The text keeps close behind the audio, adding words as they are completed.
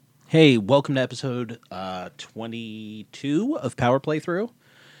Hey, welcome to episode 22 of Power Playthrough.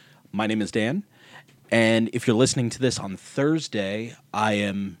 My name is Dan, and if you're listening to this on Thursday, I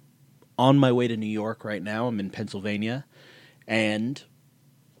am on my way to New York right now. I'm in Pennsylvania, and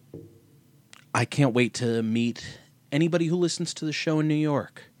I can't wait to meet anybody who listens to the show in New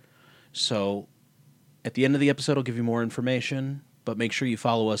York. So, at the end of the episode, I'll give you more information, but make sure you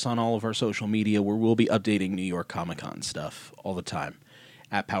follow us on all of our social media where we'll be updating New York Comic-Con stuff all the time.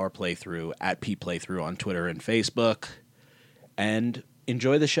 At Power Playthrough, at P Playthrough on Twitter and Facebook. And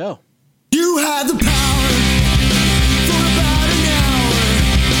enjoy the show. You had the power for about an hour.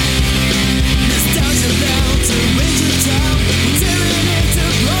 Nostalgia bound to raise your town. We're tearing into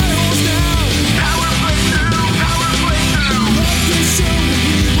blood holes now. Power Playthrough, Power Playthrough. Love the show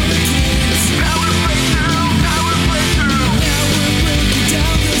when we were kids. Power Playthrough, Power Playthrough. Now we're breaking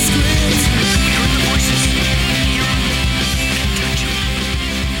down the script. Hear the voices, hear them. Touch them.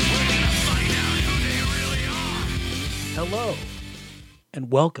 We're gonna find out who they really are. Hello,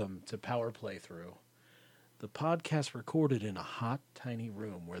 and welcome to Power Playthrough, the podcast recorded in a hot, tiny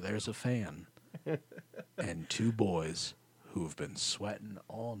room where there's a fan and two boys who've been sweating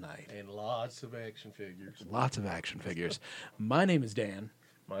all night. And lots of action figures. Lots of action figures. My name is Dan,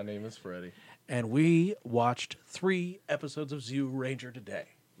 My name is Freddie. and we watched 3 episodes of Zoo Ranger today.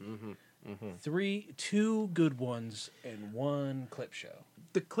 Two good ones and 1 clip show.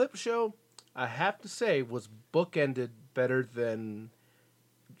 The clip show, I have to say, was bookended better than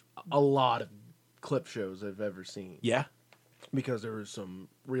a lot of clip shows I've ever seen. Yeah? Because there was some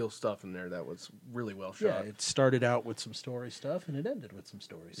real stuff in there that was really well Yeah, shot. it started out with some story stuff, and it ended with some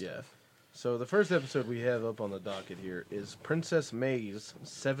story stuff. Yeah. So the first episode we have up on the docket here is Princess May's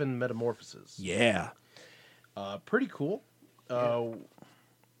 7 Metamorphoses. Yeah. Pretty cool.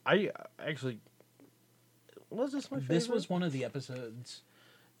 I actually... Was this my favorite? This was one of the episodes...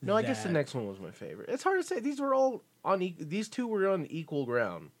 No, I guess the that- next one was my favorite. It's hard to say. These were all on. These two were on equal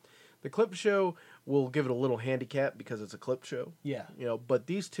ground. The clip show will give it a little handicap because it's a clip show. Yeah. You know, but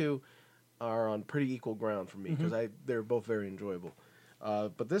these two are on pretty equal ground for me because they're both very enjoyable.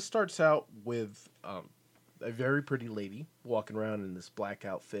 But this starts out with a very pretty lady walking around in this black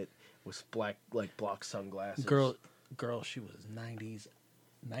outfit with black block sunglasses. Girl, she was 90s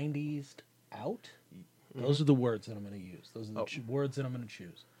out. Those are the words that I'm going to use. Those are the words that I'm going to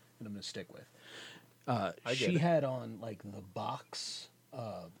choose and I'm going to stick with. She it. had on like the box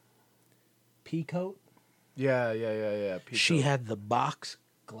pea coat. Yeah. She had the box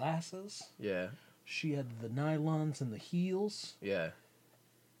glasses. Yeah. She had the nylons and the heels. Yeah.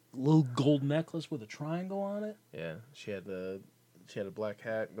 Little gold necklace with a triangle on it. Yeah. She had a black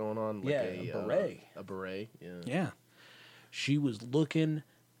hat going on. Like Yeah, a beret. A beret. Yeah. Yeah. She was looking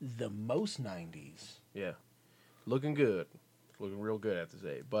the most 90s. Yeah, looking good, looking real good, I have to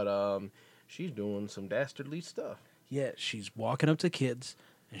say. But she's doing some dastardly stuff. Yeah, she's walking up to kids,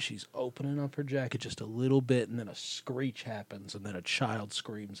 and she's opening up her jacket just a little bit, and then a screech happens, and then a child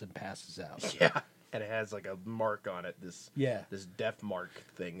screams and passes out. Yeah, and it has like a mark on it. This death mark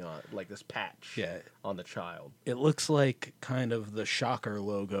thing on, like this patch. Yeah. On the child. It looks like kind of the Shocker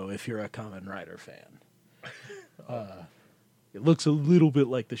logo if you're a Kamen Rider fan. It looks a little bit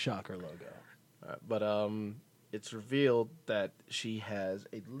like the Shocker logo. But it's revealed that she has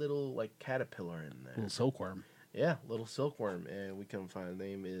a little like caterpillar in there. Little silkworm. Yeah, little silkworm, and we can find the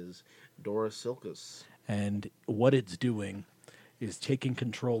name is Dora Silkus. And what it's doing is taking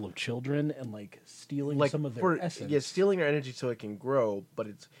control of children and like stealing some of their essence. Yeah, stealing their energy so it can grow, but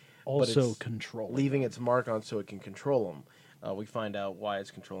it's also controlling leaving its mark on so it can control them. We find out why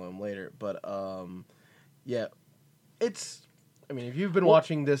it's controlling them later, but yeah, it's. I mean, if you've been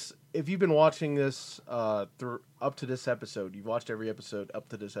watching this through up to this episode, you've watched every episode up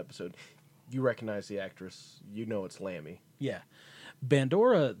to this episode. You recognize the actress. You know it's Lammy. Yeah.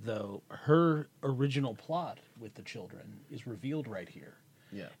 Bandora, though, her original plot with the children is revealed right here.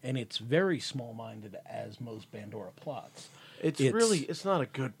 Yeah. And it's very small-minded, as most Bandora plots. It's not a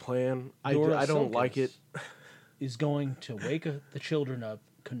good plan. I don't like it. Is going to wake the children up,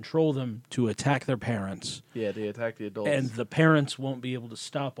 control them to attack their parents. Yeah, they attack the adults. And the parents won't be able to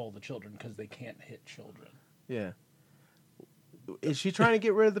stop all the children because they can't hit children. Yeah. Is she trying to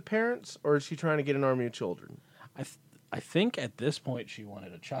get rid of the parents, or is she trying to get an army of children? I think at this point she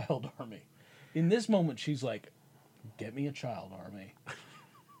wanted a child army. In this moment, she's like, get me a child army.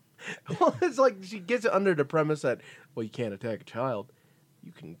 Well, it's like she gets it under the premise that, well, you can't attack a child.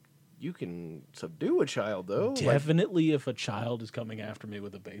 You can subdue a child, though. Definitely, if a child is coming after me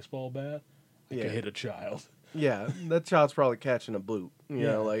with a baseball bat, I Yeah. can hit a child. Yeah, that child's probably catching a boot. You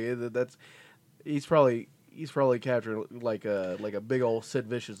know, like that's he's probably he's probably capturing like a big old Sid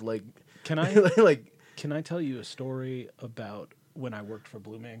Vicious leg. Can I like? can I tell you a story about when I worked for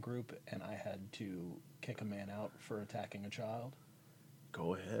Blue Man Group and I had to kick a man out for attacking a child?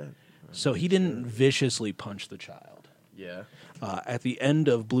 Go ahead. So he didn't viciously punch the child. Yeah. At the end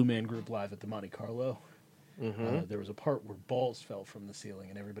of Blue Man Group Live at the Monte Carlo, there was a part where balls fell from the ceiling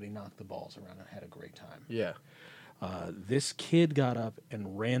and everybody knocked the balls around and had a great time. Yeah. This kid got up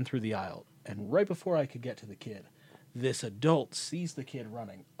and ran through the aisle, and right before I could get to the kid, this adult sees the kid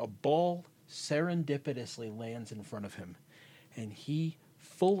running. A ball serendipitously lands in front of him, and he,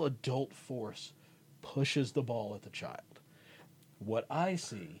 full adult force, pushes the ball at the child. What I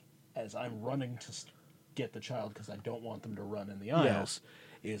see as I'm running to get the child because I don't want them to run in the aisles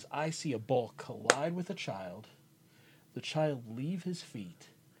is I see a ball collide with a child, the child leave his feet,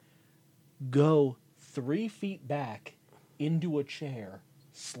 go 3 feet back into a chair,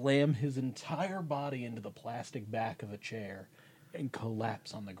 slam his entire body into the plastic back of a chair, and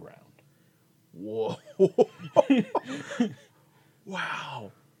collapse on the ground. Whoa.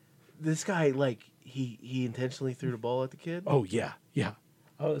 Wow. This guy, like, he intentionally threw the ball at the kid? Oh, yeah, yeah.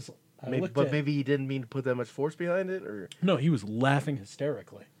 Maybe he didn't mean to put that much force behind it, or? No, he was laughing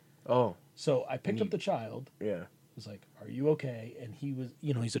hysterically. Oh, So I picked up the child, yeah. was like, "Are you okay?" And he was,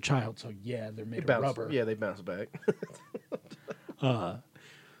 he's a child, so yeah, they're made They of bounce, rubber. yeah, they bounce back.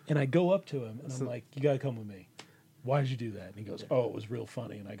 And I go up to him and I'm like, "You gotta come with me. Why'd you do that?" And he goes, "Oh, it was real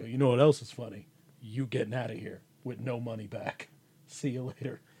funny." And I go, "You know what else is funny? You getting out of here with no money back. See you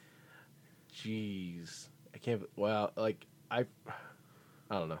later." Jeez. I can't, wow, like, I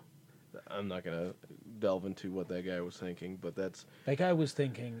don't know. I'm not going to delve into what that guy was thinking, but that's That guy was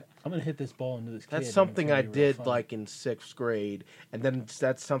thinking, "I'm gonna hit this ball into this kid." and that's it's something gonna I be real did funny." like in 6th grade, and then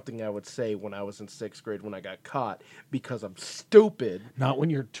that's something I would say when I was in 6th grade when I got caught because I'm stupid. Not when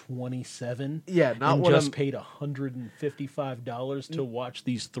you're 27. Yeah, not and when just I'm paid $155 to watch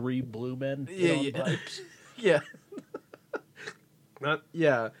these 3 blue men hit Yeah, on yeah. pipes. yeah. Not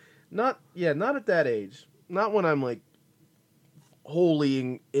at that age. Not when I'm like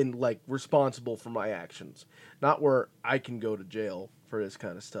wholly in like responsible for my actions. Not where I can go to jail for this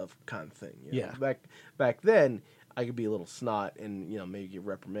kind of stuff, kind of thing. You know? Yeah. Back then, I could be a little snot and maybe get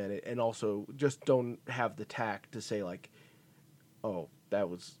reprimanded, and also just don't have the tact to say like, "Oh, that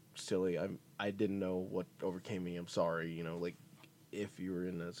was silly. I didn't know what overcame me. I'm sorry." Like if you were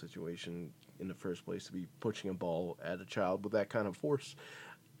in that situation in the first place to be pushing a ball at a child with that kind of force,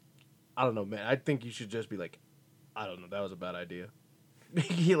 I don't know, man. I think you should just be like, I don't know, that was a bad idea.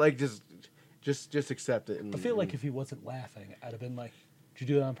 Like just accept it. And, I feel like if he wasn't laughing, I'd have been like, "Did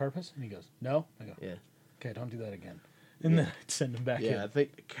you do that on purpose?" And he goes, "No." I go, yeah, "Okay, don't do that again." And then I'd send him back yeah. I in.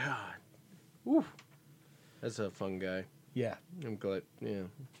 think God, woo, that's a fun guy. Yeah, I'm glad. Yeah,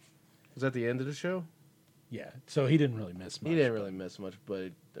 was that the end of the show? yeah. So he didn't really miss much. He didn't really miss much,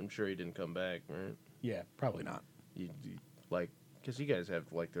 but I'm sure he didn't come back, right? Yeah, probably not. You like, because you guys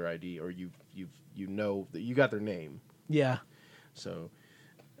have like their ID, or you know that you got their name. Yeah. So,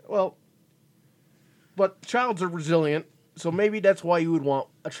 well, but childs are resilient, so maybe that's why you would want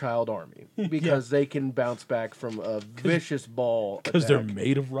a child army, because they can bounce back from a vicious ball. Because they're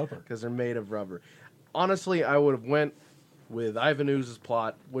made of rubber. Because they're made of rubber. Honestly, I would have went with Ivan Ooze's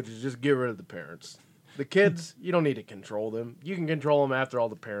plot, which is just get rid of the parents. The kids, you don't need to control them. You can control them after all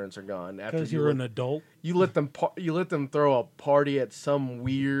the parents are gone. After Because you're an adult. you let them throw a party at some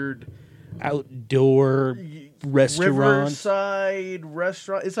weird Outdoor restaurant. riverside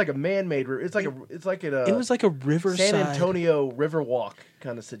restaurant. It's like a man-made river. It's like It was like a riverside. San Antonio Riverwalk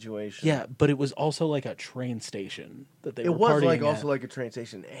kind of situation. Yeah, but it was also like a train station that they It were was like partying also at. like a train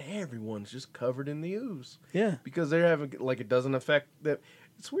station, and everyone's just covered in the ooze. Yeah. Because they're having like it doesn't affect that.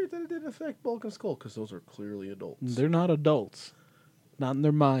 It's weird that it didn't affect Bulk and Skull because those are clearly adults. They're not adults. Not in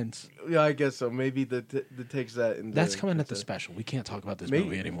their minds. Yeah, I guess so. Maybe that takes that into That's coming at the into- special. We can't talk about this Maybe-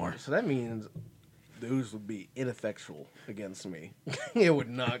 movie anymore. So that means the ooze would be ineffectual against me. It would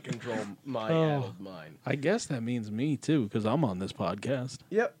not control my adult mind. I guess that means me too, because I'm on this podcast.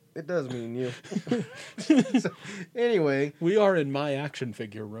 Yep, it does mean you. So, anyway, We are in my action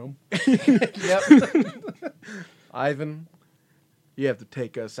figure room. yep. Ivan, you have to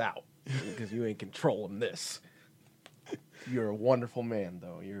take us out because you ain't controlling this. You're a wonderful man,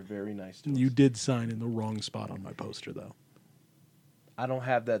 though. You're very nice to us. You did sign in the wrong spot on my poster, though. I don't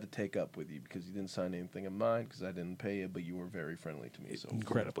have that to take up with you because you didn't sign anything of mine because I didn't pay you, but you were very friendly to me. So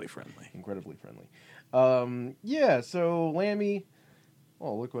Incredibly friendly. incredibly friendly. Yeah. So Lammy,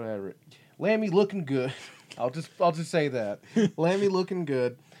 oh look what I wrote. Lammy looking good. I'll just say that. Lammy looking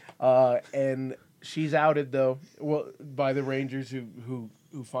good, and she's outed though. Well, by the Rangers who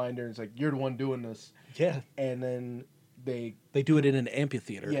find her. And it's like, you're the one doing this, Yeah. and then they They do it in an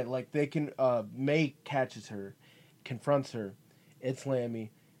amphitheater. yeah, like they can. May catches her, confronts her. It's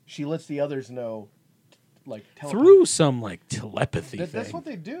Lammy. She lets the others know, like Through some like telepathy thing. That's what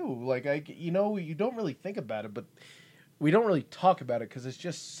they do. Like you don't really think about it, but we don't really talk about it because it's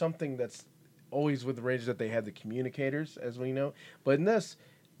just something that's always with the Rangers that they have the communicators, as we know. But in this,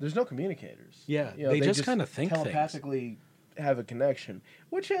 there's no communicators. Yeah, they just kinda think things. telepathically have a connection,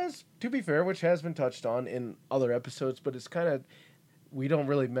 which has, to be fair, which has been touched on in other episodes, but it's kind of, we don't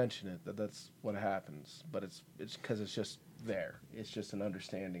really mention it that's what happens, but it's because it's just there. It's just an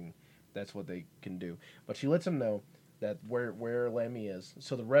understanding. That's what they can do. But she lets them know that where Lammy is,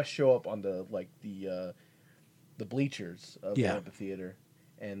 so the rest show up on the bleachers of the amphitheater,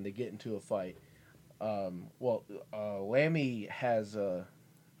 and they get into a fight. Lammy has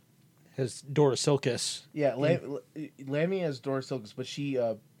Dorisilcus. yeah, Lammy has Dorisilcus, but she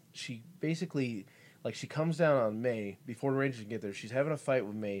basically, like, she comes down on May before the Rangers can get there. She's having a fight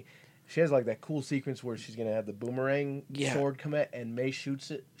with May. She has like that cool sequence where she's gonna have the boomerang sword come at, and May shoots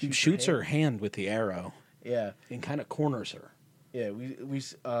it. Shoots her hand with the arrow. Yeah, and kind of corners her. yeah.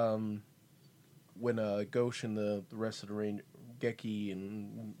 When Ghosh and the rest of the Ranger, Geki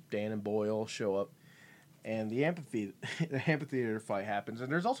and Dan and Boy all show up, and the amphitheater fight happens,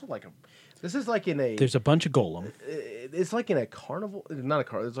 and there's also like this is like in a. There's a bunch of golem. It's like in a carnival, not a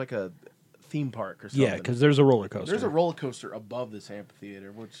carnival. It's like a theme park or something. Yeah, because there's a roller coaster. There's a roller coaster above this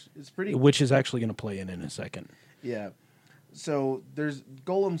amphitheater, which is pretty. Which is actually going to play in a second. Yeah. So there's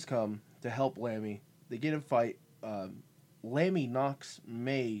golems come to help Lammy. They get in a fight. Lammy knocks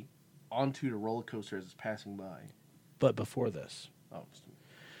May onto the roller coaster as it's passing by. But before this,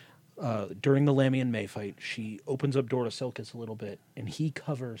 Oh, during the Lammy and May fight, she opens up Dorisilcus a little bit, and he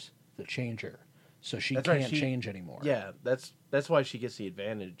covers the changer, so she That's can't right, change anymore. yeah. That's why she gets the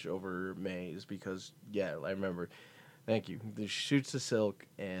advantage over May, is because I remember. Thank you. She shoots the silk,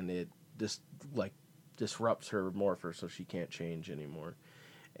 and it just disrupts her morpher, so she can't change anymore,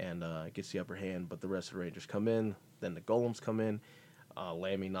 and gets the upper hand. But the rest of the Rangers come in. Then the golems come in.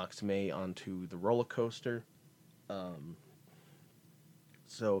 Lammy knocks May onto the roller coaster.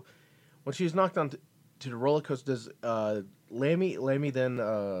 So when she's knocked onto the roller coaster, does Lammy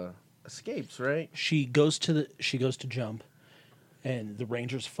then escapes, right? She goes to jump, and the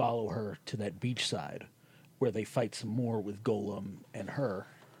Rangers follow her to that beach side, where they fight some more with Golem and her.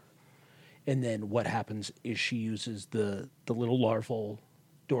 And then what happens is she uses the little larval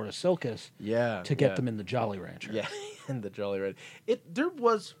Dorisilcus to get them in the Jolly Rancher. Yeah, in the Jolly Rancher. There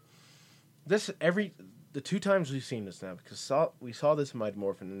was this the two times we've seen this now, because we saw this in Mighty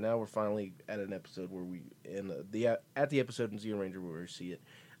Morphin, and now we're finally at an episode where at the episode in Zeo Ranger where we see it.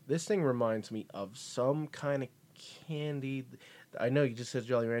 This thing reminds me of some kind of candy. I know you just said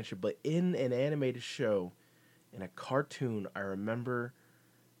Jolly Rancher, but in an animated show, in a cartoon, I remember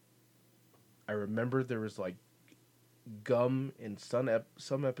there was like gum in some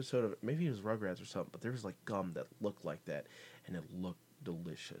episode of, maybe it was Rugrats or something, but there was like gum that looked like that, and it looked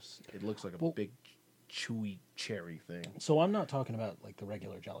delicious. It looks like a big chewy cherry thing. So I'm not talking about like the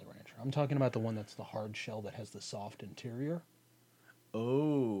regular Jolly Rancher. I'm talking about the one that's the hard shell that has the soft interior.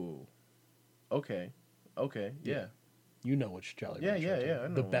 Oh, okay, yeah. You know which Jolly Yeah, Rancher. yeah. I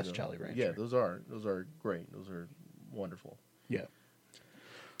know the best Jolly Rancher. Yeah, those are great. Those are wonderful. Yeah.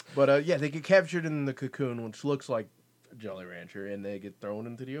 But they get captured in the cocoon, which looks like Jolly Rancher, and they get thrown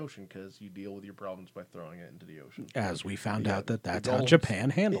into the ocean because you deal with your problems by throwing it into the ocean. As we found out that's the how golems- Japan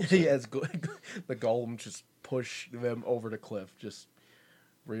handles it. Yeah, the golems just push them over the cliff, just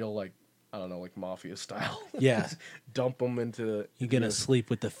real, like, I don't know, like mafia style. Yeah. Just dump them into. You're going to sleep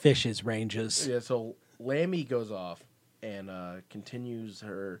with the fishes, Rangers. Yeah, so Lammy goes off and continues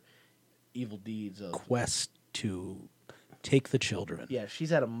her evil deeds of Quest to take the children. Yeah,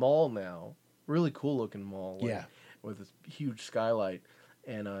 she's at a mall now. Really cool looking mall. Yeah. With this huge skylight.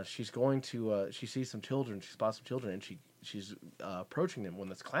 And she's going to, she sees some children. She spots some children, and she's approaching them when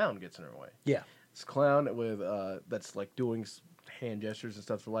this clown gets in her way. Yeah. This clown with, that's like doing hand gestures and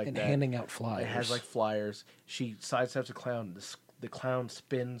stuff like and that. handing out flyers. It has like flyers. She sidesteps the clown. The clown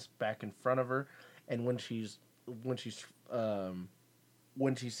spins back in front of her. And when she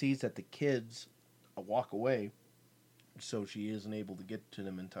sees that the kids walk away, so she isn't able to get to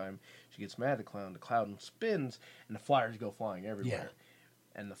them in time, she gets mad at the clown. The clown spins, and the flyers go flying everywhere.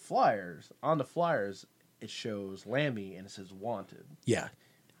 Yeah. And on the flyers, it shows Lammy, and it says "Wanted." Yeah,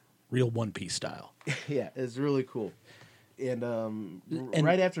 real One Piece style. Yeah, it's really cool. And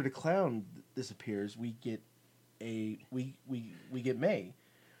right after the clown disappears, we get we get May,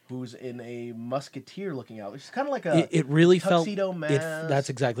 who's in a musketeer-looking outfit. She's kind of like a It really felt tuxedo mask. That's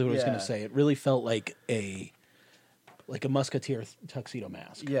exactly what I was going Yeah. to say. It really felt like a musketeer tuxedo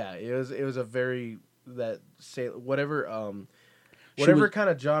mask. Yeah, it was a very whatever She whatever was- kind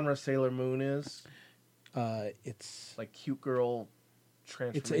of genre Sailor Moon is, It's like cute girl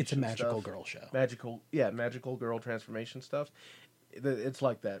transformation. it's a magical stuff. girl show. Magical girl transformation stuff. It's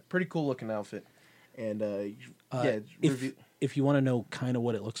like that. Pretty cool looking outfit, and If you want to know kind of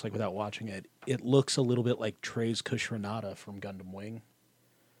what it looks like without watching it, it looks a little bit like Trey's Kushrenada from Gundam Wing.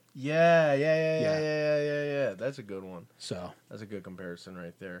 yeah. That's a good one. So That's a good comparison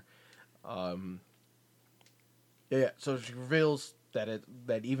right there. Yeah. So she reveals that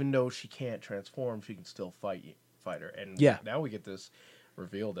even though she can't transform, she can still fight her. And Yeah. now we get this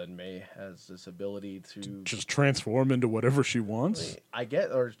reveal that May has this ability to just transform into whatever she wants. I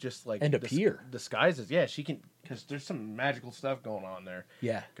get, or just like And appear. disguises. Yeah, she can, because there's some magical stuff going on there.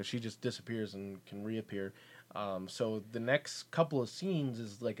 Yeah. Because she just disappears and can reappear. So the next couple of scenes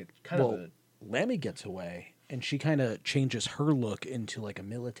is like a kind of Lammy gets away, and she kind of changes her look into like a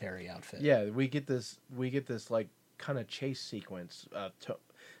military outfit. yeah. We get this like kind of chase sequence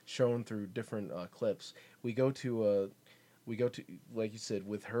shown through different clips. We go to like you said,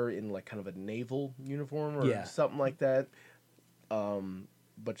 with her in like kind of a naval uniform or Yeah. something like that.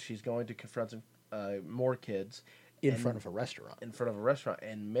 But she's going to confront some more kids in and- front of a restaurant. in front of a restaurant,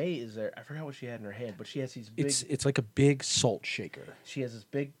 and May is there. I forgot what she had in her hand, but she has these big. It's like a big salt shaker. She has this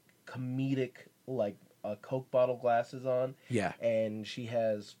big comedic like Coke bottle glasses on. Yeah. And she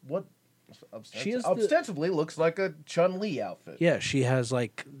has what She has the- ostensibly looks like a Chun-Li outfit. Yeah, she has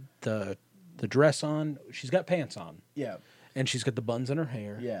like the dress on. She's got pants on, Yeah. and she's got the buns in her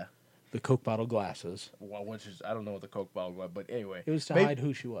hair. Yeah. The Coke bottle glasses. Well, which is, I don't know what the Coke bottle was, but anyway. It was to Maybe- hide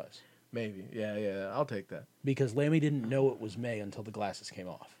who she was, Maybe. Yeah. I'll take that. because Lammy didn't know it was May until the glasses came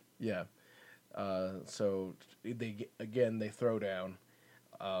off. Yeah. So they throw down.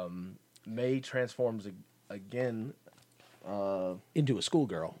 May transforms again Into a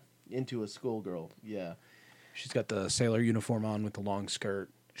schoolgirl. into a schoolgirl. Yeah. She's got the sailor uniform on with the long skirt.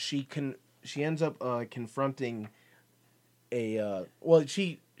 She ends up confronting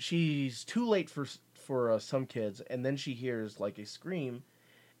she's too late for some kids, and then she hears like a scream,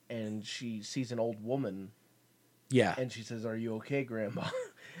 and she sees an old woman, Yeah. and she says, "Are you okay, Grandma?"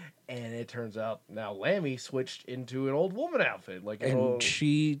 And it turns out now Lammy switched into an old woman outfit, like an And old,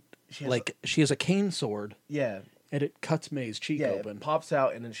 she has a cane sword, yeah, and it cuts May's cheek it open. pops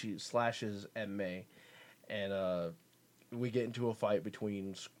out, and then she slashes at May, and we get into a fight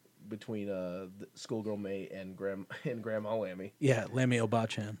between the schoolgirl May and Grandma Lammy. Yeah, Lammy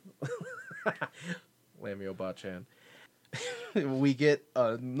Obachan. Lammy Obachan. We get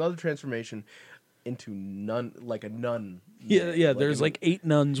another transformation into like a nun. Yeah. There's like 8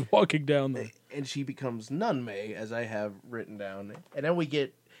 nuns walking down the. and she becomes Nun May, as I have written down, and then we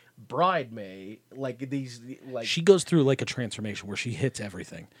get Bride May, like these, like She goes through like a transformation where she hits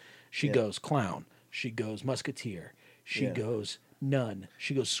everything. She Yeah. goes clown. She goes musketeer. She Yeah. goes nun.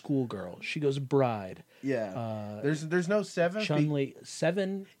 She goes schoolgirl. She goes bride. yeah. There's no 7. Chun-Li.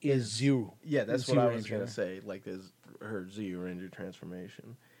 7 is Zhu. Yeah, that's Zhu what I was Ranger. gonna say. Like her Zeo Ranger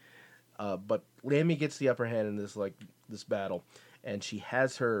transformation. But Lammy gets the upper hand in this battle, and she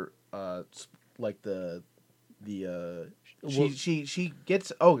has her like the she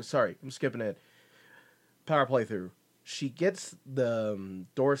gets. Oh, sorry, I'm skipping it. Power playthrough. She gets the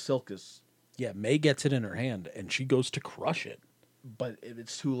Doris Silkus, Yeah, May gets it in her hand, and she goes to crush it. but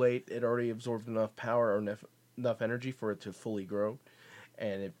it's too late. It already absorbed enough power or enough energy for it to fully grow,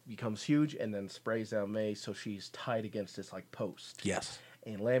 and it becomes huge, and then sprays out May, so she's tied against this like post. Yes.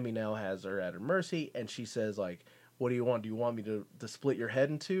 And Lammy now has her at her mercy, and she says, like, what do you want? Do you want me to split your head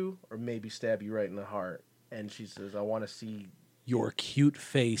in two, or maybe stab you right in the heart? And she says, I want to see... Your cute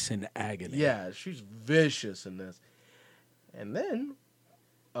face in agony. Yeah, she's vicious in this. And then...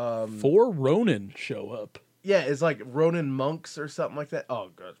 4 Ronin show up. Yeah, it's like Ronin monks or something like that. Oh,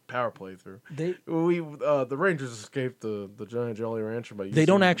 God, power playthrough. The Rangers escaped the giant Jolly Rancher by They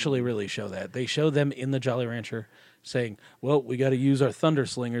don't using- actually really show that. They show them in the Jolly Rancher saying, well, we got to use our thunder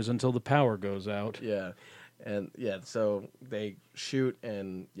slingers until the power goes out. Yeah, and yeah, so they shoot,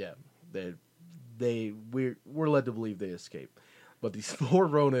 and yeah, we're led to believe they escape, but these four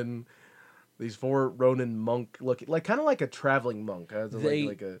Ronin monk looking, like kind of like a traveling monk.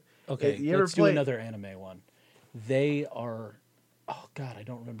 Okay, You ever let's do play- another anime one. They are, oh God, I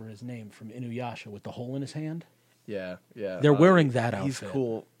don't remember his name, from Inuyasha with the hole in his hand. Yeah. They're wearing that He's outfit.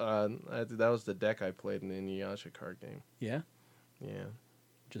 cool. That was the deck I played in the Inuyasha card game. Yeah? Yeah,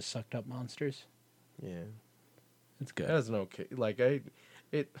 Just sucked up monsters. yeah. It's good. That was an okay. Like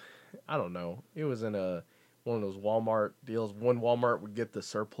I don't know. It was in one of those Walmart deals when Walmart would get the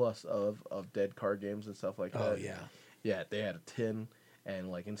surplus of dead card games and stuff like that. Oh yeah. Yeah, they had a tin, and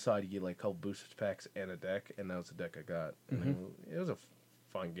like inside you get like a couple boosters packs and a deck, and that was the deck I got. And it was a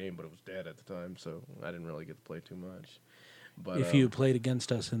fun game, but it was dead at the time, so I didn't really get to play too much. But If you played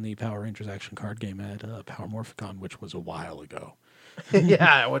against us in the Power Rangers action card game at Power Morphicon, which was a while ago,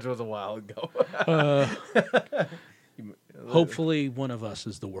 yeah, which was a while ago. hopefully one of us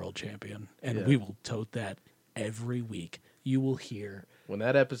is the world champion, and Yeah. we will tote that every week. You will hear. when the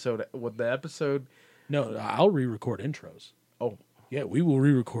episode, No, I'll re-record intros. oh, Yeah, we will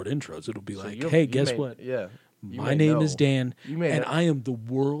re-record intros. It'll be so like, you- hey, you guess may- what? Yeah, you My may name know. is Dan, You may and know- I am the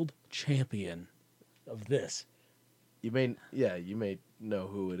world champion of this. You may know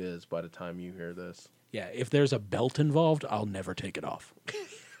who it is by the time you hear this. Yeah, if there's a belt involved, I'll never take it off.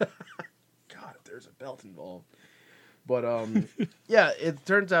 God, if there's a belt involved. But yeah, it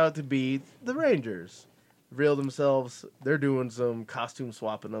turns out to be the Rangers. Reveal themselves. They're doing some costume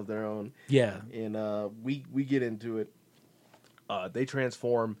swapping of their own, Yeah, and we get into it. They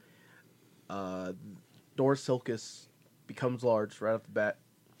transform. Doris Silkus becomes large right off the bat.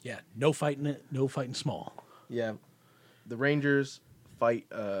 yeah. No fighting it. No fighting small. Yeah, the Rangers fight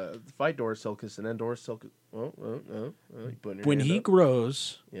Doris Silkus, and then Doris Silkus. You putting your When hand he up?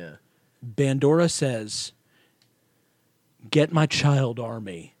 grows, yeah. Bandora says, "Get my child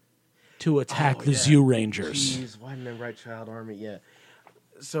army to attack Oh, the yeah. Zoo Rangers." Jeez, why didn't I write Child Army? Yeah.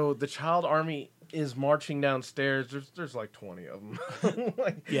 So the Child Army is marching downstairs. There's like 20 of them.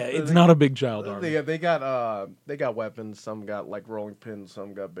 Yeah, it's not a big child army. They got weapons. Some got like rolling pins.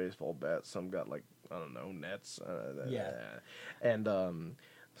 Some got baseball bats. Some got like I don't know nets. Yeah. And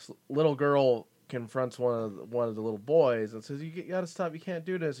this little girl confronts one of the little boys and says, "You got to stop. You can't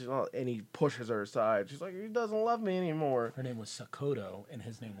do this." And he pushes her aside. She's like, "He doesn't love me anymore." Her name was Sakoto, and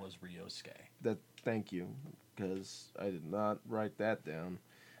his name was Ryosuke. Thank you, because I did not write that down.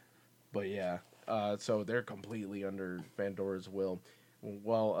 But yeah, so they're completely under Pandora's will.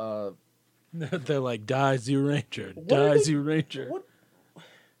 Well, They're like, "Die, Zoo Ranger! What Die, are they- Zoo Ranger!" what?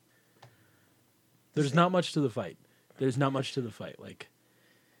 There's not much to the fight. Like,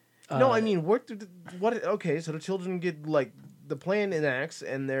 No, I mean, what? Okay, so the children get like the plan enacts,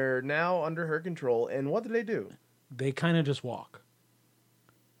 and they're now under her control. And what do? they kind of just walk.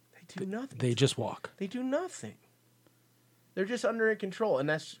 They do nothing. They just walk. They do nothing. They're just under her control, and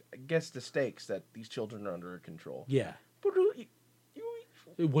that's, I guess, the stakes that these children are under her control. Yeah. But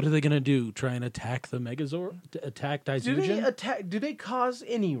What are they gonna do? Try and attack the Megazord? Attack do they Daizujin? attack? Do they cause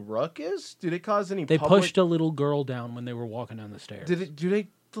any ruckus? Do they cause any? They public... pushed a little girl down when they were walking down the stairs. Do they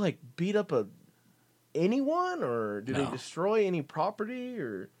like beat up anyone, or do they No. destroy any property,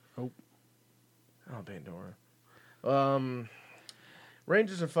 or? Nope. Oh, Pandora.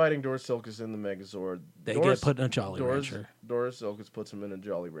 Rangers are fighting Doris Silkus in the Megazord. They get put in a Jolly Rancher. Doris Silkus puts him in a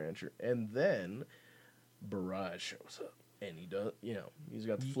Jolly Rancher, and then Barrage shows up, and he does. He's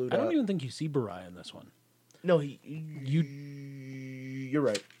got the flute I don't out. even think you see Barai in this one. No, You're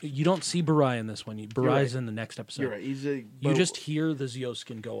right. You don't see Barai in this one. Barai's right. in the next episode. You're right. You just hear the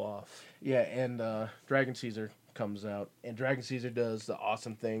Zeoskin go off. Yeah, and Dragon Caesar comes out, and Dragon Caesar does the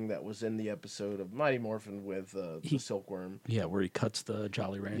awesome thing that was in the episode of Mighty Morphin with the Silkworm. Yeah, where he cuts the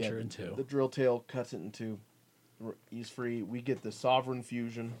Jolly Rancher Yeah, in two. The drill tail cuts it in two. He's free. We get the Sovereign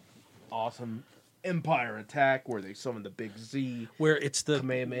Fusion. Awesome. Empire Attack, where they summon the big Z. where it's the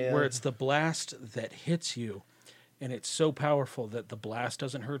Kamehameha. where it's the blast that hits you, and it's so powerful that the blast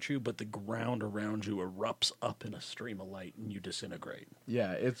doesn't hurt you, but the ground around you erupts up in a stream of light, and you disintegrate.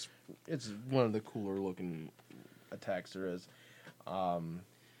 Yeah, it's one of the cooler looking attacks there is.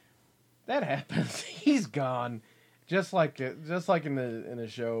 That happens. He's gone, just like in the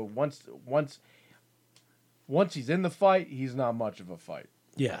show. Once he's in the fight, he's not much of a fight.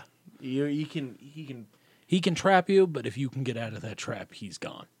 Yeah, He can he can trap you, but if you can get out of that trap, he's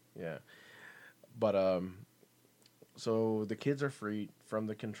gone. yeah. But so the kids are freed from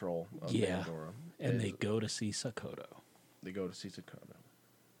the control of Pandora, and they go to see Sakoto, they go to see Sakoto.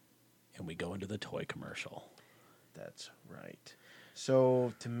 and we go into the toy commercial. That's right.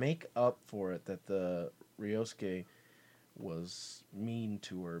 So to make up for it, that the Ryosuke was mean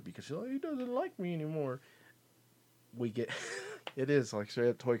to her because she's like, he doesn't like me anymore. We get it is like straight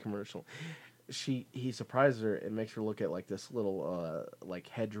up toy commercial. He surprises her and makes her look at like this little like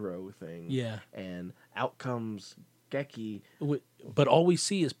hedgerow thing. Yeah. And out comes Geki. But all we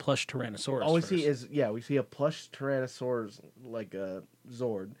see is plush Tyrannosaurus. All we first. see is we see a plush Tyrannosaurus like a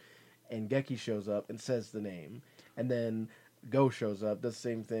Zord, and Geki shows up and says the name, and then Go shows up, does the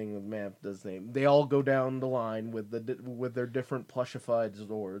same thing with Mamp, does the same. They all go down the line with with their different plushified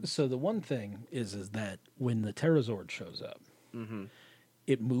Zords. So the one thing is that when the Terrazord shows up, Mm-hmm.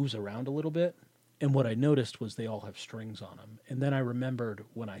 it moves around a little bit. And what I noticed was they all have strings on them. And then I remembered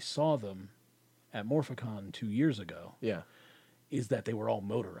when I saw them at Morphicon 2 years ago, Yeah. is that they were all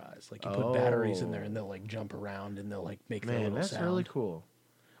motorized. Like you put batteries in there and they'll like jump around and they'll like make their Man, little that's sound. really cool.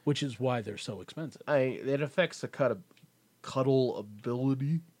 Which is why they're so expensive. It affects the cuddle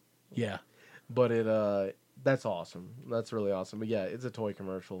ability, Yeah. but that's awesome. That's really awesome. But yeah, it's a toy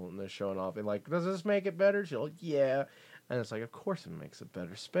commercial and they're showing off. And like, does this make it better? She's like, yeah. And it's like, of course it makes it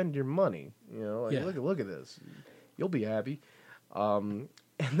better. Spend your money. You know, like Yeah. look at this. You'll be happy. And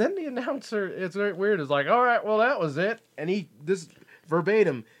then the announcer, it's very weird, is like, all right, well, that was it. And this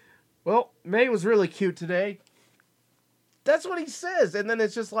verbatim, well, May was really cute today. That's what he says. And then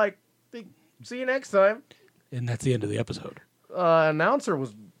it's just like, see you next time. And that's the end of the episode. Announcer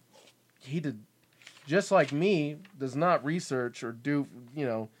he did, just like me, does not research or do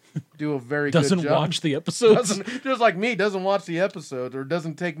a very Doesn't good job. watch the episodes. Just like me, doesn't watch the episodes or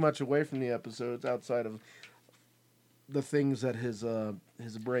doesn't take much away from the episodes outside of the things that his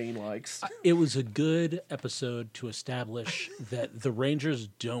brain likes. It was a good episode to establish that the Rangers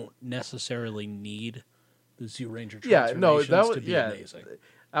don't necessarily need the Zoo Ranger Yeah, transformations no, that was to be amazing.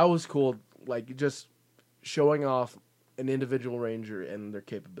 That was cool. Like just showing off an individual ranger and their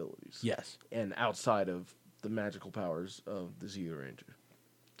capabilities. Yes. And outside of the magical powers of the Zeo Ranger.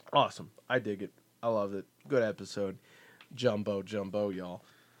 Awesome. I dig it. I love it. Good episode. Jumbo, y'all.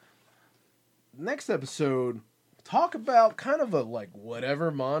 Next episode, talk about kind of a like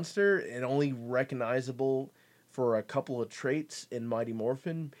whatever monster and only recognizable for a couple of traits in Mighty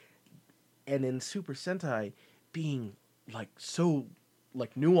Morphin and in Super Sentai being like so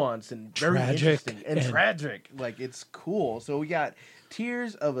like nuanced and very Tragic interesting and tragic. Like it's cool. So we got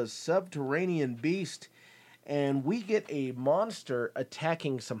Tears of a Subterranean Beast, and we get a monster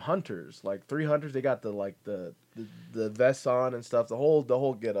attacking some hunters. Like 3 hunters, they got the vests on and stuff, the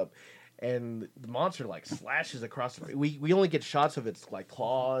whole getup. And the monster like slashes across the we only get shots of its like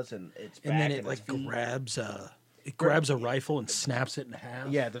claws and its back And then and it like its feet. grabs a rifle and snaps it in half.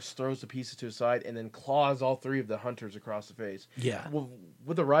 Yeah, just throws the pieces to the side and then claws all 3 of the hunters across the face. Yeah. Well,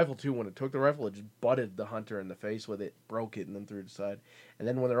 with the rifle, too, when it took the rifle, it just butted the hunter in the face with it, broke it, and then threw it aside. And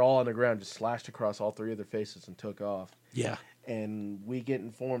then when they're all on the ground, just slashed across all 3 of their faces and took off. Yeah. And we get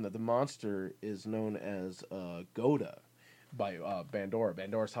informed that the monster is known as Goda by Bandora.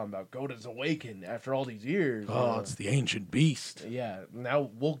 Bandora's talking about Goda's awakened after all these years. Oh, it's the ancient beast. Yeah, now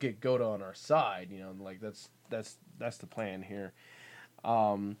we'll get Goda on our side. Like that's the plan here.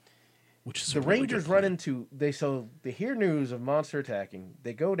 Which is The a really Rangers good run plan. into they hear news of monster attacking.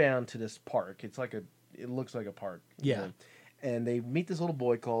 They go down to this park. It looks like a park. Yeah. And they meet this little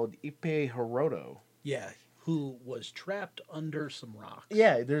boy called Ipe Hiroto. Yeah, who was trapped under some rocks.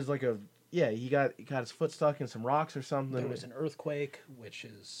 Yeah, there's like he got his foot stuck in some rocks or something. There was an earthquake, which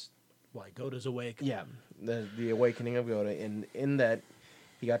is why Goda's awake. Yeah, the awakening of Goda, and in that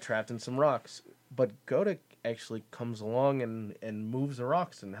he got trapped in some rocks. But Goda actually comes along and moves the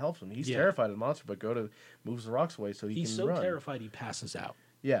rocks and helps him. He's Yeah. terrified of the monster, but Goda moves the rocks away so he He's can so run. terrified he passes out.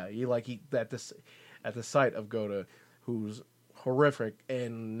 Yeah, at the sight of Goda, who's horrific,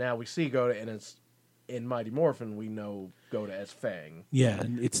 and now we see Goda, and it's in Mighty Morphin we know Goda as Fang. Yeah,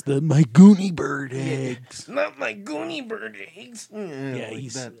 and it's the my Goonie bird eggs. Not my Goonie bird eggs. Yeah,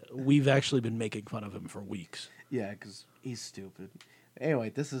 like we've actually been making fun of him for weeks. Yeah, because he's stupid.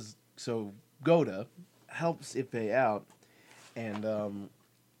 Anyway, so Goda helps Ipe out, and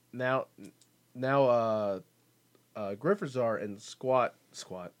now Grifferzar and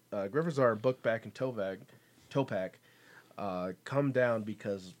Grifferzar and Bookback and Topak come down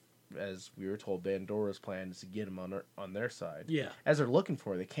because, as we were told, Bandora's plan is to get him on their side. Yeah. As they're looking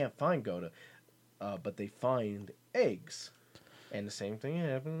for it, they can't find Goda, but they find eggs. And the same thing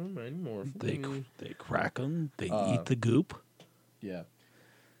happened in Mighty Morphin. They crack them. They eat the goop. Yeah.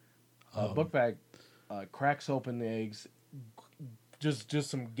 Bookbag cracks open the eggs. Just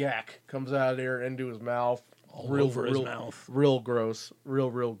some gack comes out of there into his mouth. All over his mouth. Real gross.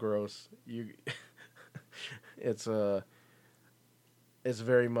 Real gross. It's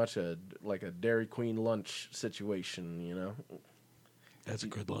very much a Dairy Queen lunch situation, you know. That's a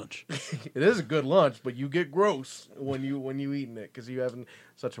good lunch. It is a good lunch, but you get gross when you eating it because you having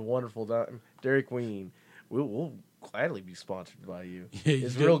such a wonderful time. Dairy Queen, we'll gladly be sponsored by you. Yeah, you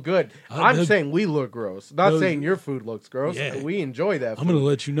It's do. real good. I'm no- saying we look gross, not no, saying your food looks gross. Yeah. We enjoy that. I'm going to food.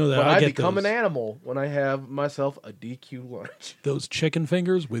 let you know that But I I get become those, an animal when I have myself a DQ lunch. those chicken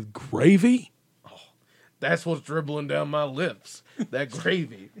fingers with gravy. That's what's dribbling down my lips. That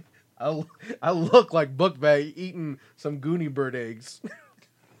gravy. I look like Bookbag eating some Goonie bird eggs.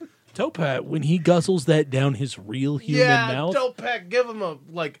 Topat, when he guzzles that down his real human mouth. Topat, give him a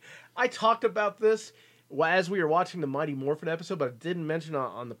I talked about this as we were watching the Mighty Morphin episode, but I didn't mention it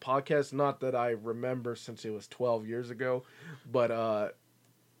on the podcast. Not that I remember since it was 12 years ago, but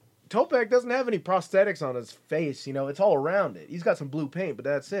Topak doesn't have any prosthetics on his face. You know, it's all around it. He's got some blue paint, but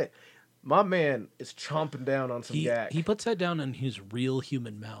that's it. My man is chomping down on some yak. He puts that down in his real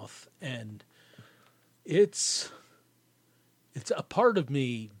human mouth, and it's a part of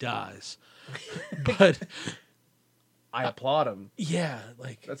me dies. But I applaud him. yeah,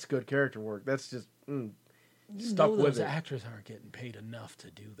 like That's good character work. That's just you stuck know with those it. actors aren't getting paid enough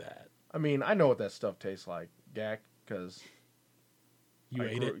to do that. I mean, I know what that stuff tastes like, Gak, because You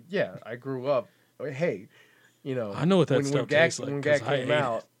ate it. Yeah, I grew up. Hey, you know, I know what that when stuff Gak, tastes like, when 'cause Gak I came ate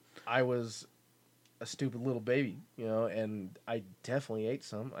out, it. I was a stupid little baby, you know, and I definitely ate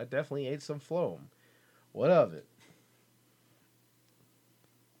some. I definitely ate some phloem. What of it?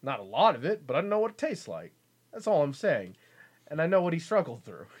 Not a lot of it, but I know what it tastes like. That's all I'm saying. And I know what he struggled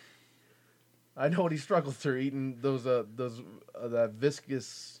through. I know what he struggled through eating those that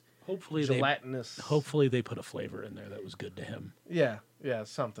viscous, Hopefully gelatinous. Hopefully they put a flavor in there that was good to him. Yeah,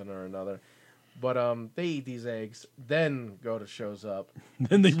 something or another. But they eat these eggs. Then Goda shows up.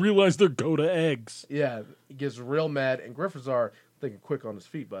 Then they realize they're Goda eggs. Yeah, he gets real mad, and Griffinzar thinking quick on his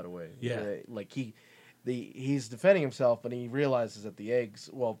feet. By the way, Yeah. like he's defending himself, and he realizes that the eggs.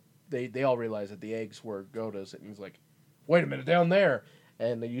 Well, they all realize that the eggs were Goda's, and he's like, "Wait a minute, down there!"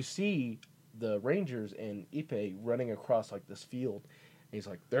 And you see the Rangers and Ipe running across like this field. And he's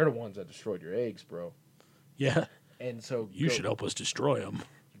like, "They're the ones that destroyed your eggs, bro." Yeah. And so You should help us destroy them.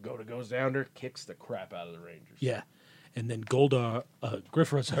 Goda goes down there, kicks the crap out of the Rangers. Yeah. And then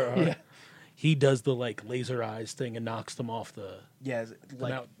Griffinzar, Yeah. he does the like laser eyes thing and knocks them off the. Yeah,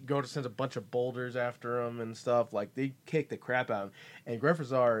 like out. Goda sends a bunch of boulders after him and stuff. Like they kick the crap out of him. And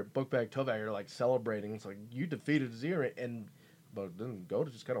Griffinzar, Bookbag, Tovag are like celebrating. It's like you defeated Zero, but then Goda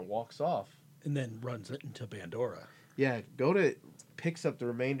just kind of walks off. And then runs it into Bandora. Yeah, Goda picks up the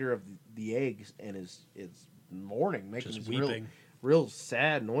remainder of the eggs and is mourning, making Just these weeping. real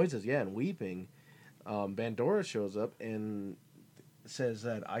sad noises. Yeah, and weeping. Bandora shows up and says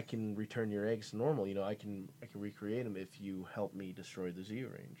that I can return your eggs to normal. You know, I can recreate them if you help me destroy the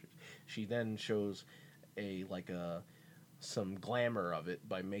Zeo Rangers. She then shows some glamour of it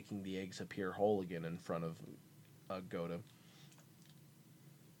by making the eggs appear whole again in front of Goda.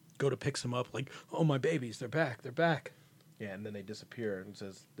 Goda picks him up like, oh, my babies, they're back. Yeah, and then they disappear and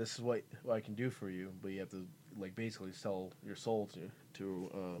says, "This is what I can do for you, but you have to basically sell your soul to."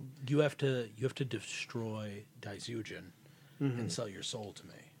 You have to destroy Daizujin and sell your soul to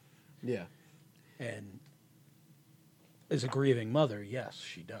me. Yeah, And as a grieving mother, yes,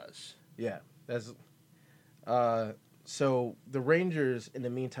 she does. yeah. That's so the Rangers in the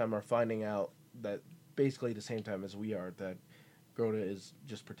meantime are finding out that basically at the same time as we are that Goda is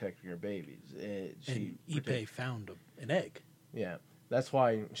just protecting her babies. And Ipe found an egg. Yeah, that's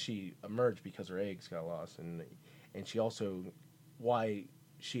why she emerged, because her eggs got lost, and she also why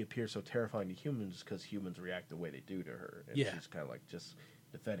she appears so terrifying to humans, because humans react the way they do to her, and Yeah. she's kind of like just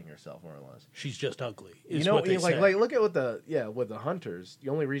defending herself more or less. She's just ugly. You Is know, what they like say. look at with the hunters. The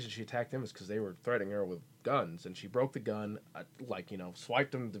only reason she attacked them is because they were threatening her with guns, and she broke the gun,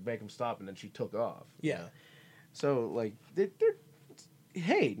 swiped them to make them stop, and then she took off. you Yeah. know? So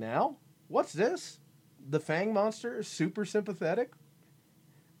hey, now what's this? The Fang monster is super sympathetic.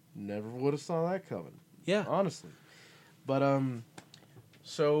 Never would have saw that coming. Yeah. Honestly, but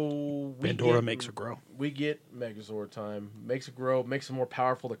so Bandora makes her grow. We get Megazord time. Makes it grow. Makes it more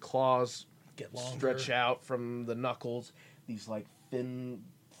powerful. The claws Get longer. stretch out from the knuckles. These thin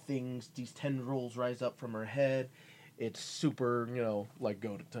things. These tendrils rise up from her head. It's super,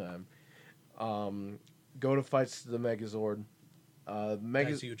 Goda time. Goda fights the Megazord.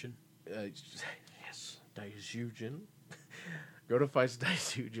 Daizujin. Yes, Daizujin. Goda fights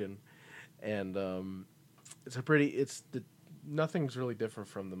Daizujin, and nothing's really different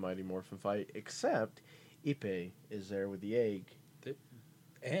from the Mighty Morphin fight, except Ipe is there with the egg.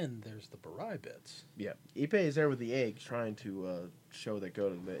 And there's the Barai bits. Yeah, Ipe is there with the egg, trying to show that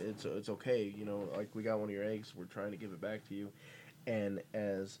Goda that it's okay. We got one of your eggs. We're trying to give it back to you. And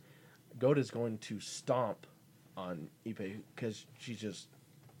as Goda's going to stomp on Ipe because she's just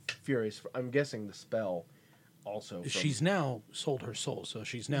furious. I'm guessing the spell also. She's now sold her soul, so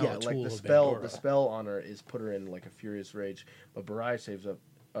she's now a tool the of spell. Bandora. The spell on her is put her in a furious rage. But Barai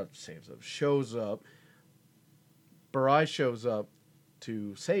shows up. Barai shows up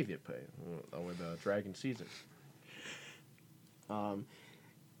to save Ippei with Dragon Caesar.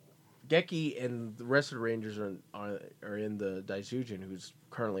 Geki and the rest of the Rangers are in the Daizujin, who's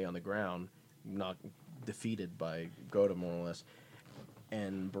currently on the ground, not defeated by Goda, more or less.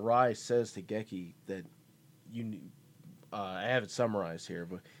 And Barai says to Geki that I have it summarized here,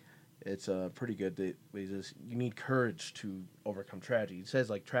 but it's pretty good. That he says you need courage to overcome tragedy. He says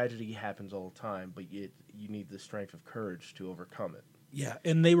like tragedy happens all the time, but you need the strength of courage to overcome it. Yeah,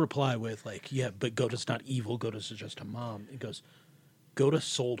 and they reply with like, yeah, but Goda's not evil. Goda's just a mom. It goes, Goda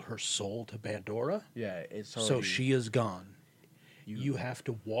sold her soul to Bandora, Yeah, it's so she is gone. You have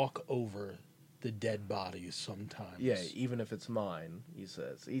to walk over the dead bodies sometimes. Yeah, even if it's mine, he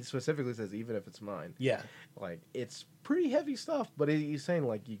says. He specifically says even if it's mine. Yeah. Like it's pretty heavy stuff, but he's saying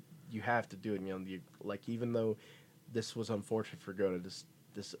like you have to do it. Like even though this was unfortunate for Goda,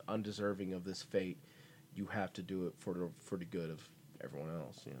 this undeserving of this fate, you have to do it for the good of everyone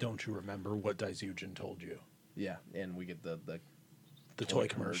else. Don't you remember what Daizujin told you? Yeah, and we get the toy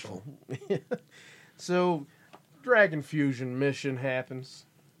commercial. So, Dragon Fusion mission happens,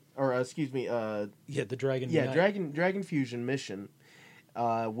 or excuse me, Yeah, the Dragon. yeah, Unite. Dragon Fusion mission,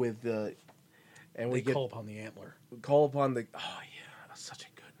 with the, and They call upon the antler. call upon the. Oh yeah, that's such a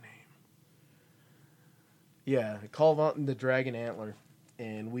good name. Yeah, call upon the Dragon Antler,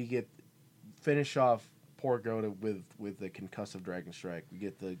 and we finish off poor Goda with the concussive Dragon Strike. We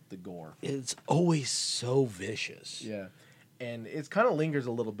get the gore. It's always so vicious. Yeah, and it kind of lingers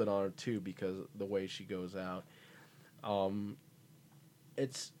a little bit on her too because the way she goes out.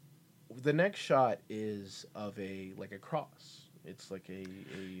 It's the next shot is of a cross. It's like a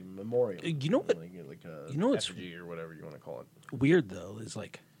memorial. You know what? Like a You know what's effigy or whatever you want to call it. weird though is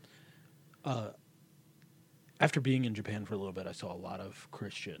like, after being in Japan for a little bit, I saw a lot of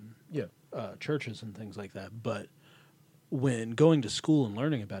Christian Yeah. churches and things like that. But when going to school and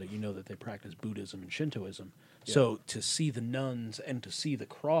learning about it, you know that they practice Buddhism and Shintoism. Yeah. So to see the nuns and to see the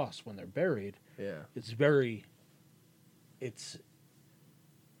cross when they're buried, Yeah. it's very,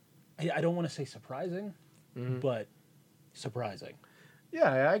 I don't want to say surprising, but surprising.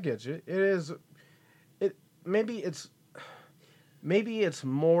 Yeah, I get you. It is. Maybe it's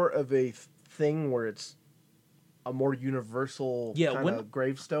more of a thing where it's a more universal Yeah, kind of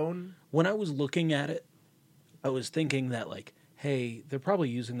gravestone. When I was looking at it, I was thinking that like, hey, they're probably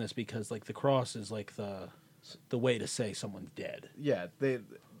using this because like the cross is like the way to say someone's dead. Yeah, a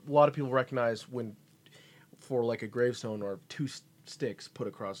lot of people recognize when for like a gravestone or two sticks put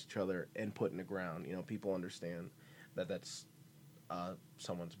across each other and put in the ground. People understand that that's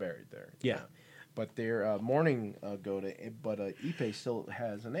someone's buried there. Yeah. But they're mourning Goda, but Ippei still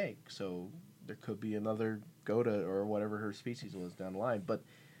has an egg, so there could be another Goda or whatever her species was down the line. But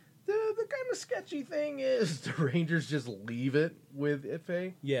the kind of sketchy thing is the Rangers just leave it with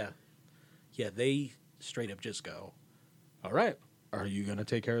Ippei. Yeah. Yeah, they straight up just go, all right, are you going to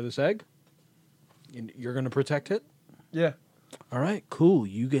take care of this egg? And you're going to protect it? Yeah. All right, cool.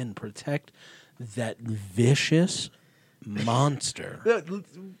 You can protect that vicious monster.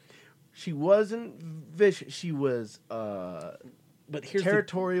 She wasn't vicious. She was But here's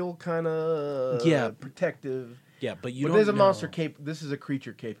territorial, kind of protective. yeah, but you But don't there's a know monster This is a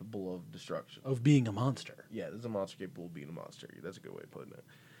creature capable of destruction. of being a monster. Yeah, this is a monster capable of being a monster. That's a good way of putting it.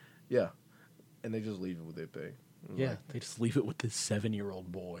 Yeah, and they just leave it with Ippei. Yeah, they just leave it with this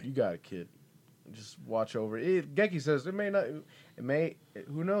 7-year-old boy. You got a kid. Just watch over it. Geki says it may not. It may.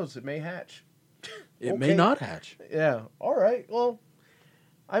 Who knows? It may hatch. It may Okay. not hatch. Yeah. All right. Well,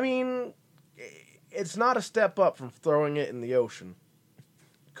 I mean, it's not a step up from throwing it in the ocean.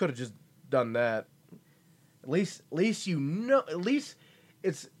 Could have just done that. At least you know. At least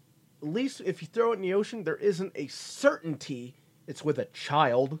if you throw it in the ocean, there isn't a certainty it's with a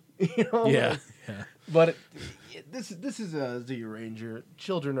child. Yeah. But this is a Z Ranger.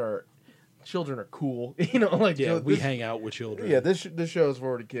 Children are cool. Yeah, we this- hang out with children. Yeah, this show is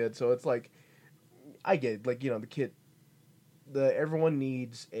for the kids, so it's like, I get it, like the kid, everyone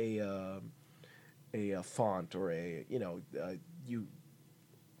needs a font or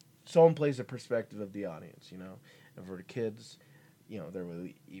someone plays the perspective of the audience, and for the kids, they're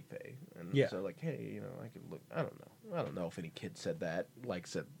with Ippei, and Yeah. so like, hey, I could look. I don't know if any kid said that,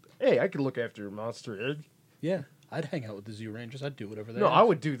 said, hey, I could look after your monster egg. Yeah, I'd hang out with the Zoo Rangers. I'd do whatever they No, asked. I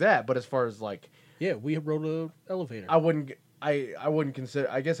would do that, but as far as like, Yeah, we rode an elevator. I wouldn't consider.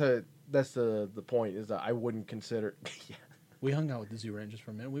 I guess that's the point is that I wouldn't consider. We hung out with the Zoo Rangers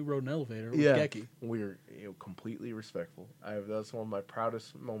for a minute. We rode an elevator with Yeah, Geki. we're completely respectful. That's one of my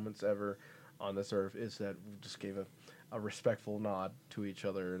proudest moments ever on this earth is that we just gave a respectful nod to each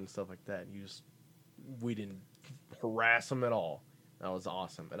other and stuff like that. We didn't harass them at all. That was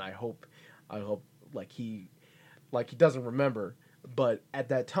awesome, and I hope like he doesn't remember, but at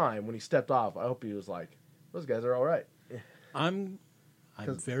that time when he stepped off, I hope he was like, those guys are all right. I'm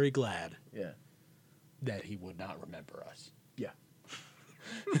 'Cause- very glad Yeah, that he would not remember us. yeah,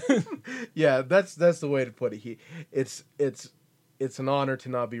 yeah. That's the way to put it. It's an honor to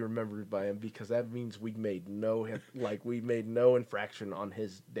not be remembered by him because that means we made no infraction on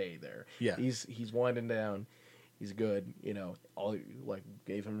his day there. Yeah. He's winding down. He's good. You know,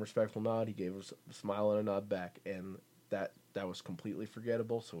 gave him a respectful nod. He gave us a smile and a nod back, and that was completely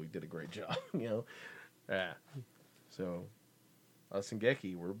forgettable. So we did a great job. You know, yeah. So us and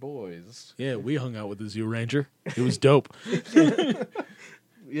Geki, we're boys. Yeah, we hung out with the Zoo Ranger. It was dope.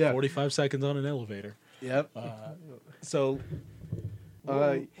 Yeah. 45 seconds on an elevator. Yep. So,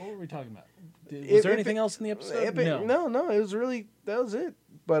 Uh, what were we talking about? Was If- there if anything it- else in the episode? No. It was really that was it.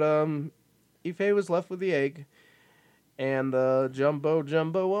 But Ife was left with the egg, and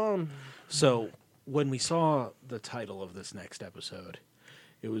Jumbo on. So, when we saw the title of this next episode,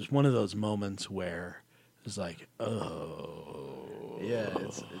 it was one of those moments where it was like, oh. Yeah,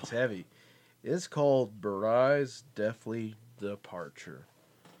 it's heavy. It's called Barai's Deathly Departure,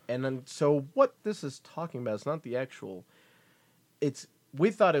 and then so what this is talking about is not the actual. We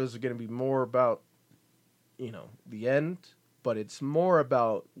thought it was going to be more about, the end, but it's more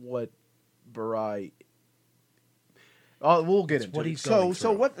about what Barai. We'll get It's into what it. he's going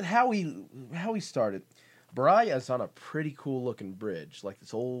through. How he started. Barai is on a pretty cool looking bridge, like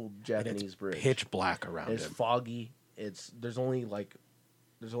this old And Japanese it's bridge. pitch black around It's him. foggy. There's only like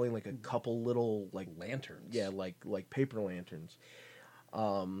a couple little like Lanterns. yeah, like paper lanterns.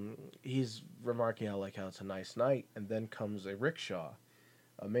 He's remarking how it's a nice night, and then comes a rickshaw,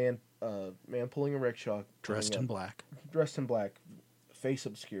 a man pulling a rickshaw, Dressed coming in up, black. face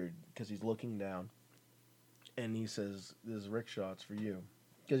obscured because he's looking down, and he says, "This is rickshaw. It's for you."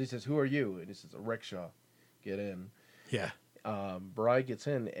 Because he says, "Who are you?" And he says, "A rickshaw. Get in." Yeah. Barai gets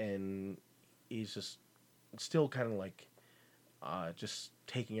in, and he's just still kind of like just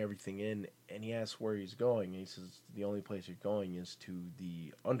taking everything in, and he asks where he's going, and he says the only place you're going is to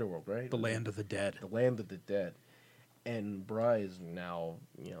the underworld, right? The land of the dead. The land of the dead. And Barai is now,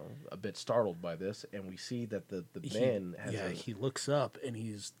 a bit startled by this, and we see that the man has he looks up and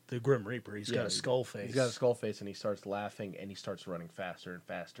he's the Grim Reaper. He's got a skull face. He's got a skull face, and he starts laughing, and he starts running faster and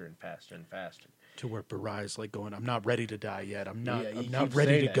faster and faster and faster. To where Barai's like going, I'm not ready to die yet. I'm not he I'm not keeps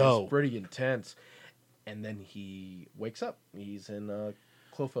ready saying to that. go. It's pretty intense. And then he wakes up. He's in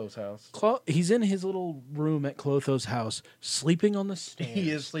Clotho's house. He's in his little room at Clotho's house, sleeping on the stairs.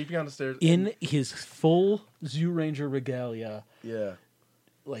 He is sleeping on the stairs. in his full Zoo Ranger regalia. Yeah.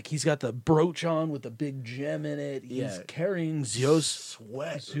 Like he's got the brooch on with the big gem in it. He's Yeah. carrying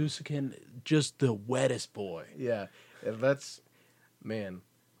Sweat. Zusakin, just the wettest boy. Yeah. And that's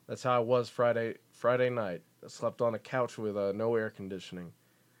how I was Friday night. I slept on a couch with no air conditioning.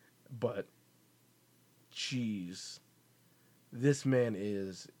 But jeez, this man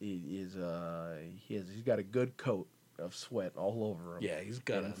he's got a good coat of sweat all over him. Yeah, he's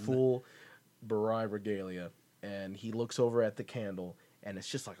got in a full Barai regalia, and he looks over at the candle, and it's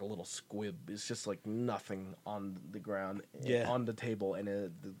just like a little squib. It's just like nothing on the ground, Yeah. on the table,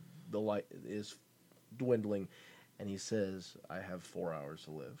 and the light is dwindling, and he says, "I have 4 hours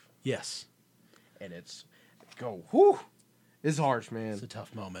to live," Yes, and whew, it's harsh, man. it's a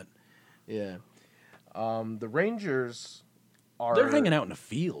tough moment. Yeah. The Rangers are... They're hanging out in a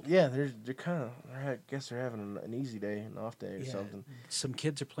field. Yeah, they're kind of... I guess they're having an easy day, an off day or Yeah, something. some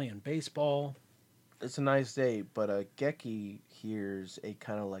kids are playing baseball. It's a nice day, but Geki hears a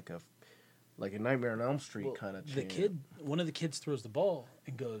kind of like a Nightmare on Elm Street kind of One of the kids throws the ball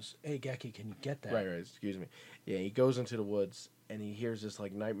and goes, "Hey, Geki, can you get that?" Right, excuse me. Yeah, he goes into the woods, and he hears this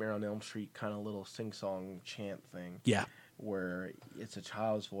like Nightmare on Elm Street kind of little sing-song chant thing. Yeah, Where it's a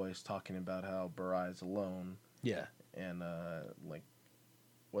child's voice talking about how Barai is alone, yeah. and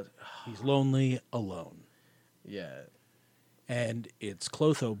what? He's lonely, alone, Yeah, and it's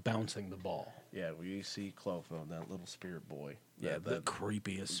Clotho bouncing the ball. yeah. We see Clotho, that little spirit boy. Yeah, the that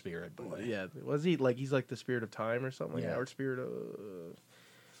creepiest spirit boy. yeah. Was he like he's like the spirit of time or something like Yeah. that, or spirit of?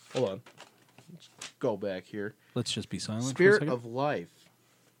 Hold on, let's go back here. Let's just be silent. for a Spirit second. of life.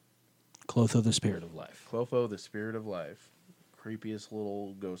 Clotho, the spirit of life. Clotho, the spirit of life. Creepiest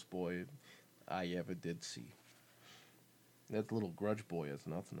little ghost boy I ever did see. That little grudge boy has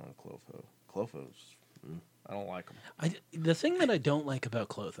nothing on Clotho. Clotho's... I don't like him. The thing that I don't like about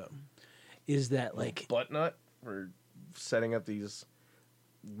Clotho is that, like, Butt nut for setting up these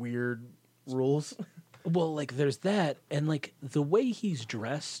weird rules. well, like, there's that, and, like, the way he's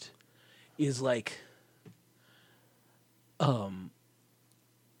dressed is, like,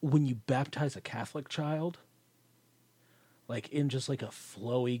 when you baptize a Catholic child, like in just like a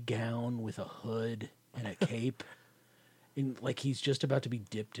flowy gown with a hood and a cape, and like he's just about to be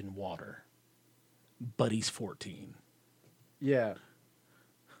dipped in water, but he's 14. Yeah.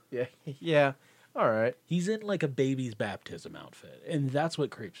 Yeah. Yeah. All right. He's in like a baby's baptism outfit, and that's what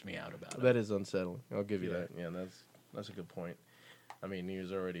creeps me out about it. That is unsettling. I'll give you Yeah. that. Yeah, that's a good point. I mean, he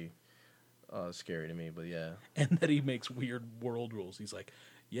was already scary to me, but yeah. And that he makes weird world rules. He's like,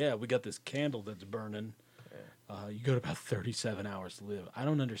 yeah, we got this candle that's burning. You got about 37 hours to live. I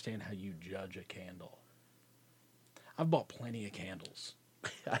don't understand how you judge a candle. I've bought plenty of candles.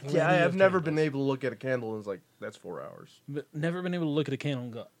 Yeah, I have of never candles. been able to look at a candle and it's like, that's 4 hours. But never been able to look at a candle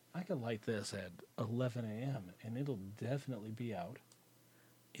and go, I could light this at 11 a.m. and it'll definitely be out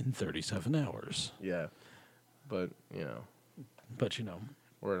in 37 hours. Yeah. But, you know, But, you know,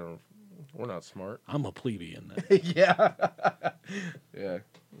 we're not smart. I'm a plebeian. Yeah. Yeah.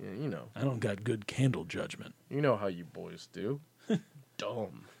 Yeah, you know. I don't got good candle judgment. You know how you boys do.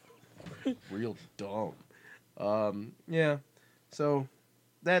 Dumb. Real dumb. Yeah. So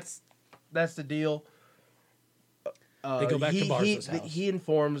that's the deal. They go back to Barz's house. He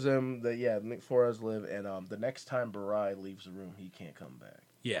informs them that Nick Flores live, and the next time Barai leaves the room, he can't come back.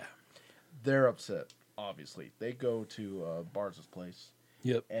 Yeah. They're upset. Obviously, they go to Barz's place,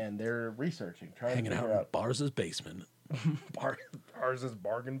 Yep. and they're researching, trying Hanging to out figure in out Barz's basement. Barz's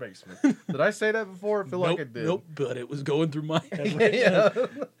bargain basement. Did I say that before? I feel like I did. Nope, but it was going through my head right now. Yeah.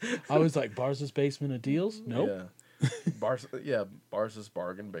 I was like, Barz's basement of deals? Nope. Yeah. Barz's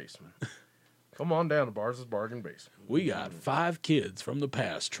bargain basement. Come on down to Barz's bargain basement. We got 5 kids from the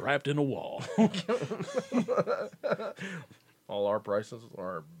past trapped in a wall. All our prices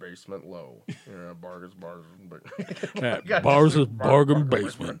are basement low. Barz's At Barz's bargain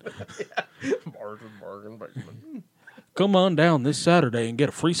basement. Barz's bargain basement. Come on down this Saturday and get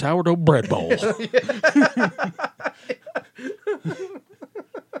a free sourdough bread bowl.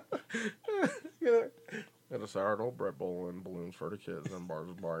 Get a sourdough bread bowl and balloons for the kids in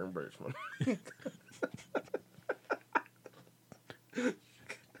Barz's bargain basement.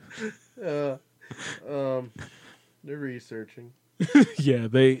 They're researching. Yeah,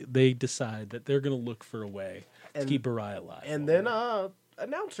 they decide that they're going to look for a way to And- keep Barai alive. And then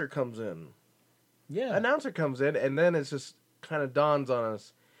announcer comes in. yeah. Announcer comes in, and then it's just kind of dawns on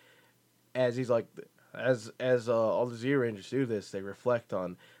us as he's like, as all the Z Rangers do this, they reflect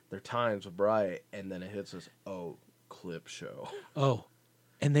on their times with Bry, and then it hits us. Oh, clip show. Oh,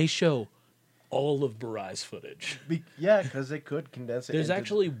 and they show all of Barai's footage. Yeah, because they could condense it. There's into-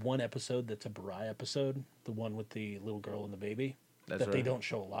 actually one episode that's a Barai episode, the one with the little girl and the baby, That's that they right. don't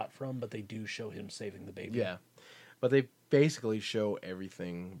show a lot from, but they do show him saving the baby. Yeah, but they basically show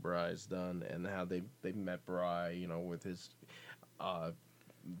everything Bry's done and how they met Bry, with his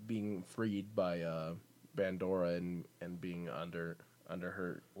being freed by Bandora and being under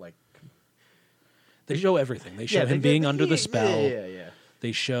her like. They show everything. They show they him being did- under the spell. Yeah.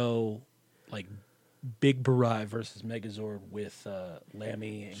 They show like Big Barai versus Megazord with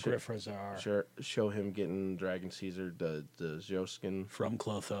Lammy and Sure. Griff Razar Show him getting Dragon Caesar, the Joskin. from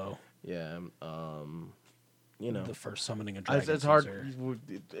Clotho. Yeah, The first summoning of Dragon it's hard. Caesar.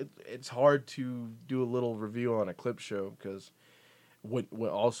 It's hard to do a little review on a clip show because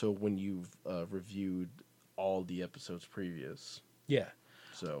when you've reviewed all the episodes previous, Yeah.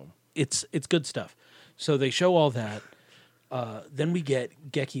 so It's good stuff. So they show all that. Then we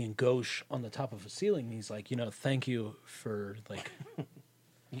get Geki and Ghosh on the top of a ceiling. And he's like, thank you for like,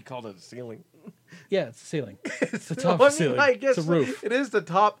 he called it a ceiling. yeah, it's a ceiling. It's the top Well, of a ceiling. I guess It's a roof. It is the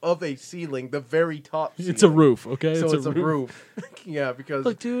top of a ceiling, the very top. Ceiling. It's a roof. Okay, So it's a roof. Yeah, because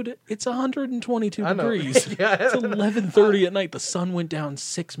Look, dude, it's 122 I know. degrees. Yeah. It's 11:30 at night. The sun went down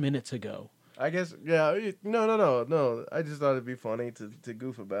 6 minutes ago. I guess no. I just thought it'd be funny to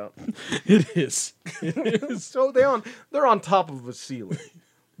goof about. It is. It is. So they're on top of a ceiling,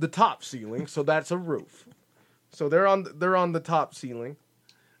 the top ceiling. So that's a roof. So they're on the top ceiling,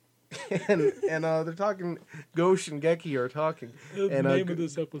 and they're talking. Ghosh and Geki are talking. The And name of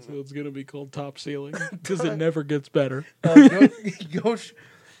this episode is going to be called Top Ceiling because it never gets better.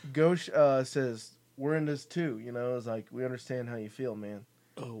 Ghosh says, "We're in this too." It's like we understand how you feel, man.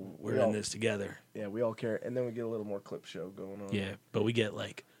 Oh, we're all- in this together. Yeah, we all care. And then we get a little more clip show going on. Yeah, but we get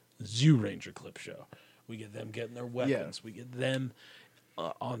like Zoo Ranger clip show. We get them getting their weapons. We get them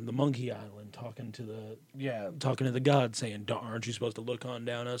on the Monkey Island talking to the gods, saying, "Aren't you supposed to look on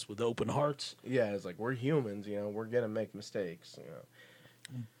down us with open hearts? Yeah, it's like we're humans, we're gonna make mistakes,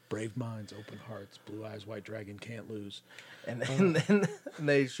 Brave minds, open hearts, blue eyes, white dragon can't lose." And then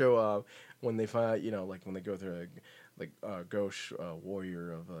they show when they find out, like when they go through Ghosh,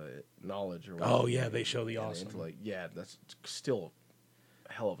 warrior of knowledge or Oh, whatever, yeah, they show the and awesome. intellect. Yeah, that's still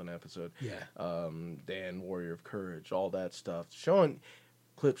a hell of an episode. Yeah. Dan, warrior of courage, all that stuff. Showing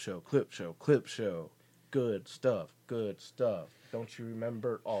clip show. Good stuff. Don't you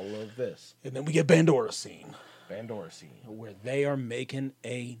remember all of this? And then we get Bandora scene, Bandora scene. where they are making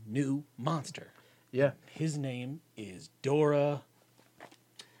a new monster. Yeah. His name is Dora,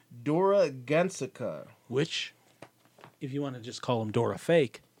 Dora Gansica. which, if you want to just call him Dora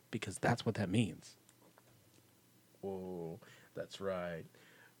Fake, because that's what that means. Oh, that's right.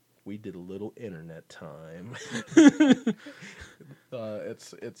 We did a little internet time.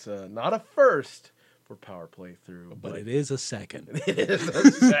 It's not a first for Power Playthrough, But it is a second. it is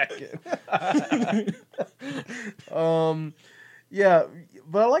a second. Yeah,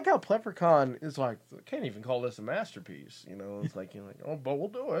 but I like how Pleppercon is like, can't even call this a masterpiece. You know, it's like, you're like, oh, but we'll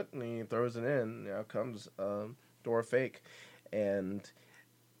do it. And he throws it in. Now comes Dora Fake. And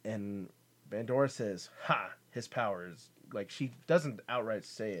Bandora says, ha, his power is, like, she doesn't outright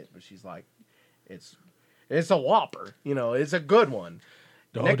say it, but she's like, it's a whopper. You know, it's a good one.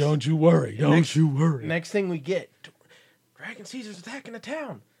 Oh, Next- don't you worry. Don't next- you worry. Next thing we get, Dragon Caesar's attacking the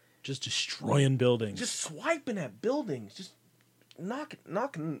town. Just destroying buildings. Just swiping at buildings, just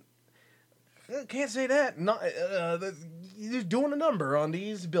knocking. Can't say that. Not he's doing a number on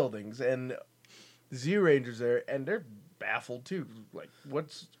these buildings, and the Zeo Rangers there, and they're baffled too. Like,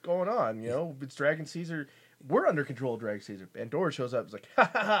 what's going on? You know, it's Dragon Caesar. We're under control of Dragon Caesar. Pandora shows up. It's like, ha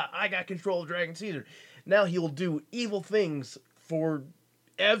ha ha! I got control of Dragon Caesar. Now he will do evil things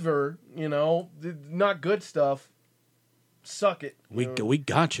forever. You know, not good stuff. Suck it. we you know? we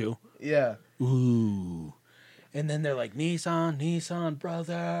got you. Yeah. Ooh. And then they're like, Nissan,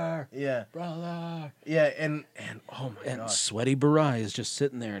 brother, Yeah. brother. Yeah, and oh my And gosh. Sweaty Barai is just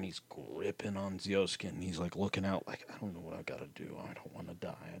sitting there and he's gripping on Zioskin. And he's like looking out like, I don't know what I got to do. I don't want to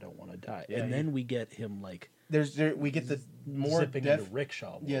die. Yeah, and then we get him like We get the more zipping death. into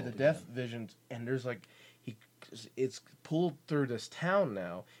rickshaw. Yeah, world the again. death visions, and there's like it's pulled through this town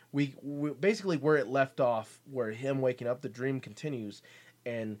now. We basically where it left off, where him waking up, the dream continues,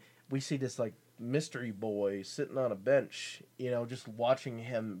 and we see this like mystery boy sitting on a bench, you know, just watching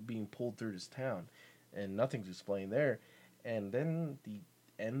him being pulled through this town, and nothing's explained there. And then the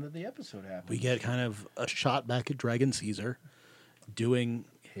end of the episode happens. We get kind of a shot back at Dragon Caesar doing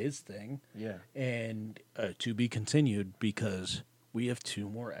his thing. Yeah. And to be continued because we have 2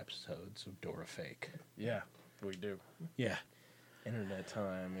 more episodes of Dora Fake. Yeah, we do. Yeah. Internet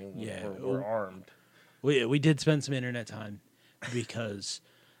time. And Yeah. we're armed. We did spend some internet time because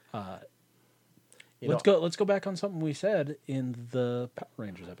You let's go back on something we said in the Power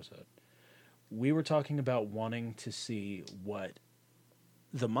Rangers episode. We were talking about wanting to see what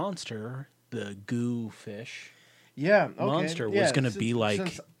the monster, the goo fish, Yeah, okay. monster was gonna since- be like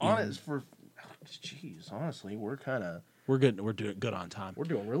Since in- jeez, honestly, we're we're doing good on time. we're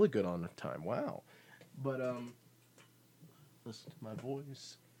doing really good on the time. Wow, but listen to my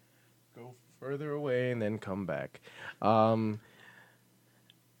voice. Go further away and then come back.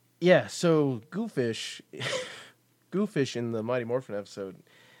 Yeah. So Goofish, Goofish in the Mighty Morphin episode.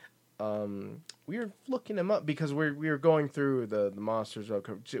 We were looking him up because we were going through the monsters.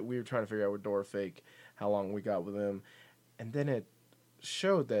 We were trying to figure out with Dora Fake how long we got with him, and then it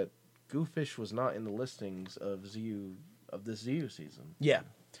showed that Goofish was not in the listings of this Zeo season. Yeah.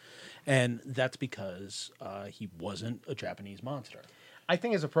 And that's because he wasn't a Japanese monster. I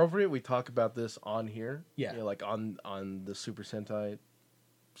think it's appropriate we talk about this on here. Yeah. You know, like on the Super Sentai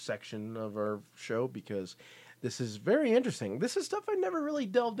section of our show, because this is very interesting. This is stuff I never really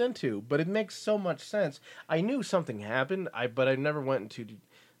delved into, but it makes so much sense. I knew something happened, but I never went into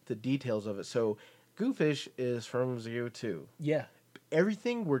the details of it. So Goofish is from Zeo 2. Yeah.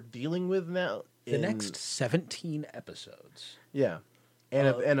 Everything we're dealing with now, The next 17 episodes. yeah, and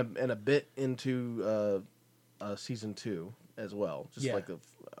a bit into season 2 as well, just Yeah. like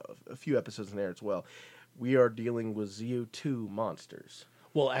a few episodes in there as well. We are dealing with Zeo 2 monsters.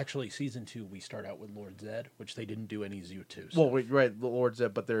 Well, actually, season 2, we start out with Lord Zed, which they didn't do any Zeo 2. Well, wait, right, the Lord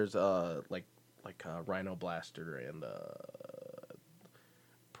Zed, but there's like Rhino Blaster and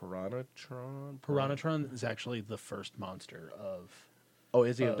Piranhatron. Piranhatron is actually the first monster of Oh,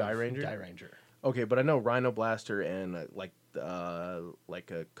 is he a Die Ranger? Die Ranger. Okay, but I know Rhino Blaster and like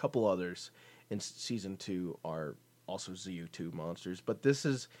a couple others in season 2 are also Zeo 2 monsters. But this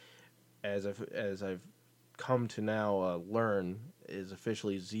is, as I've come to now learn, is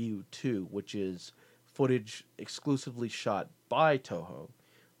officially Zeo 2, which is footage exclusively shot by Toho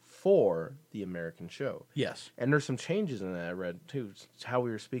for the American show. Yes. And there's some changes in that I read too. It's how we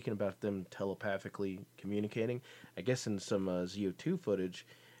were speaking about them telepathically communicating. I guess in some ZO2 footage,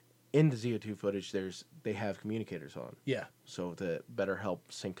 they have communicators on, Yeah. so to better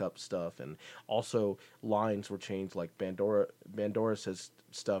help sync up stuff. And also lines were changed. Like Bandora says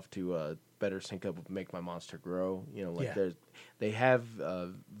stuff to better sync up with "Make My Monster Grow." You know, like Yeah. they have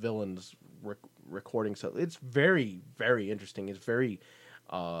villains recording stuff. It's very, very interesting. It's very,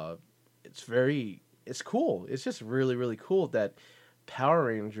 it's cool. It's just really, really cool that Power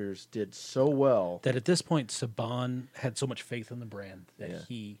Rangers did so well. That at this point, Saban had so much faith in the brand that Yeah.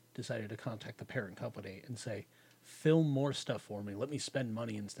 he decided to contact the parent company and say, film more stuff for me. Let me spend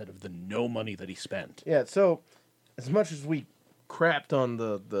money instead of the no money that he spent. Yeah, so as much as we crapped on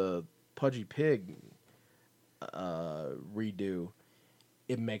the Pudgy Pig redo,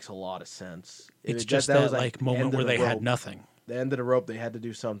 it makes a lot of sense. It's It- just that that, was like the moment end of where the they had rope. nothing. The end of the rope, they had to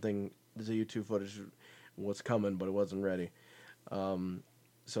do something. The ZU2 footage was coming, but it wasn't ready.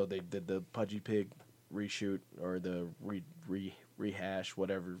 So they did the Pudgy Pig reshoot, or the rehash,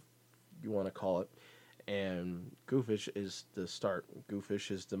 whatever you want to call it. And Goofish is the start.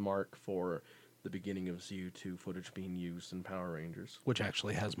 Goofish is the mark for the beginning of ZU2 footage being used in Power Rangers. Which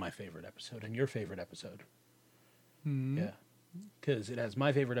actually has my favorite episode and your favorite episode. Yeah. Because it has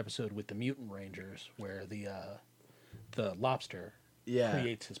my favorite episode with the Mutant Rangers, where the lobster Yeah.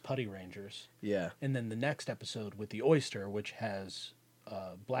 creates his putty rangers. Yeah. And then the next episode with the oyster, which has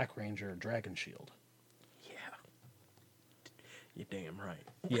Black Ranger Dragon Shield. Yeah. You're damn right.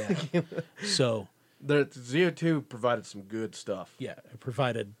 Yeah. So, The ZO2 provided some good stuff. yeah, it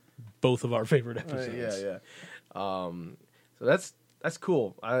provided both of our favorite episodes. Yeah. So that's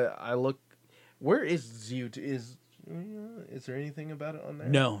cool. I look. Where is ZU2? Is there anything about it on there?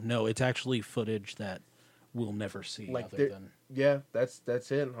 No, it's actually footage that we'll never see Like other there, than... yeah, that's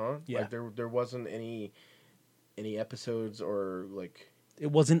it, huh? Yeah. Like there wasn't any episodes or like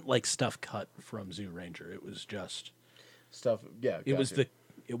It wasn't like stuff cut from Zoo Ranger. It was just... stuff. Yeah, It was gotcha.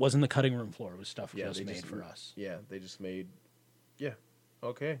 It wasn't the cutting room floor. It was stuff Yeah, just they made just- for us. Yeah, they just made. Yeah,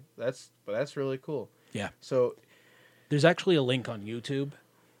 okay. That's really cool. Yeah. So There's actually a link on YouTube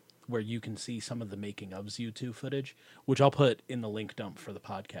where you can see some of the making of YouTube footage, which I'll put in the link dump for the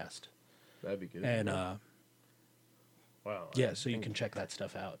podcast. that'd be good. And wow. yeah, I so you think can check that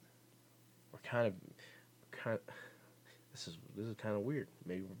stuff out. we're kind of. This is kind of weird.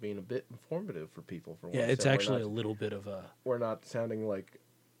 Maybe we're being a bit informative for people. For Yeah, once, it's and actually a little bit of a... we're not sounding like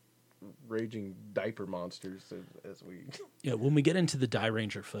raging diaper monsters as we. Yeah, when we get into the Die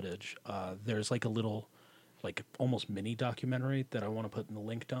Ranger footage, there's like a little, like almost mini documentary that I want to put in the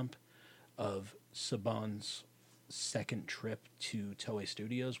link dump of Saban's second trip to Toei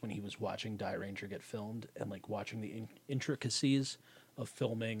Studios when he was watching Die Ranger get filmed and like watching the intricacies of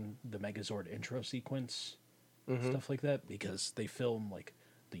filming the Megazord intro sequence, stuff like that, because they film like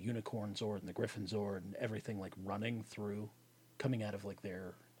the Unicorn Zord and the Griffin Zord and everything like running through, coming out of like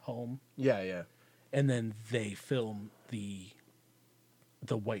their home. Yeah. And then they film the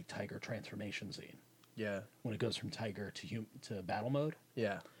White Tiger transformation scene Yeah. when it goes from tiger to battle mode.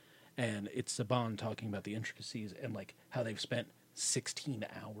 Yeah. And it's Saban talking about the intricacies and like how they've spent 16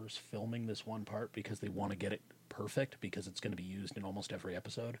 hours filming this one part because they want to get it perfect because it's going to be used in almost every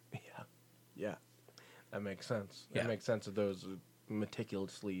episode. Yeah. That makes sense. Yeah. That makes sense of those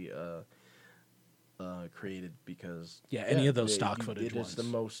meticulously created because Yeah, any of those stock footage It is the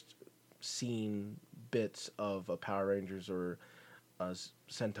ones. most seen bits of a Power Rangers or a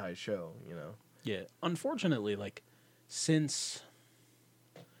Sentai show. You know. Yeah. Unfortunately, like since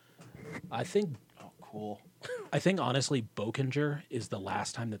I think Cool. I think honestly Bokinger is the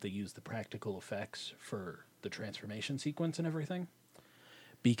last time that they used the practical effects for the transformation sequence and everything.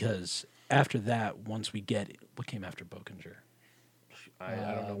 Because after that, once we get what came after Bokinger? I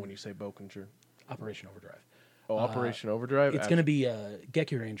don't know when you say Bokinger. Operation Overdrive. Oh, Operation Overdrive. It's going to be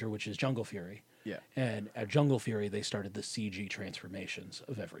Geki Ranger, which is Jungle Fury. Yeah. And at Jungle Fury, they started the CG transformations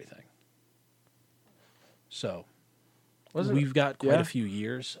of everything. So we've got quite yeah. a few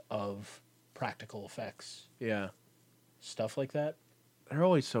years of practical effects, Yeah. stuff like that. They're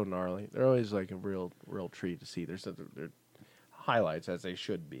always so gnarly. They're always like a real treat to see. They're highlights as they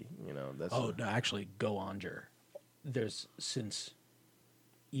should be. You know. That's Oh, no, actually, Go Onger. There's, since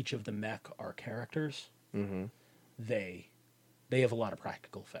each of the mech are characters, they have a lot of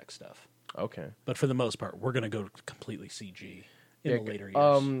practical effects stuff. okay. But for the most part, we're going to go completely CG in the later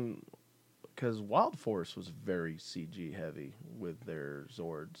years. Because Wild Force was very CG heavy with their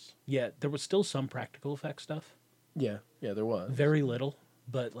Zords. Yeah, there was still some practical effects stuff. Yeah, there was. Very little.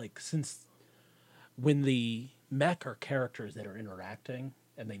 But, like, since when the mech are characters that are interacting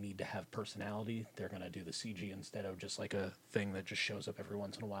and they need to have personality, they're going to do the CG instead of just like a thing that just shows up every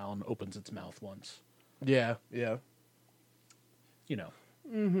once in a while and opens its mouth once. Yeah. You know.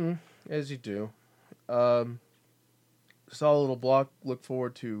 As you do. Saw a little block. Look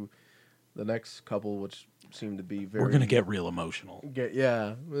forward to the next couple, which seem to be very. We're going to get real emotional.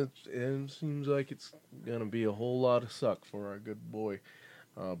 It seems like it's gonna be a whole lot of suck for our good boy,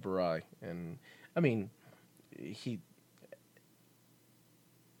 Barai. And I mean,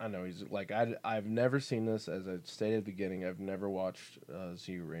 I know he's like I've never seen this. As I stated at the beginning, I've never watched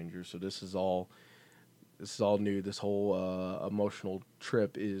Zeo Ranger, so this is all new. This whole emotional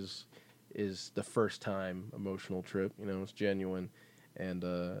trip is the first time emotional trip. You know, it's genuine, and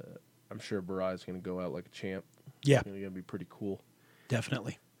I'm sure Barai's going to go out like a champ. Yeah, It's going to be pretty cool.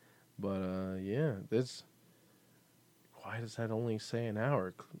 definitely. But this. Why does that only say an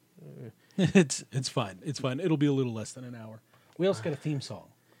hour? It's fine. It's fine. It'll be a little less than an hour. We also got a theme song.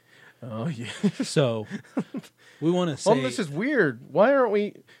 Oh yeah. So we want to say This is weird. Why aren't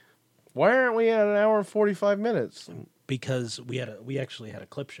we at an hour and 45 minutes? because we actually had a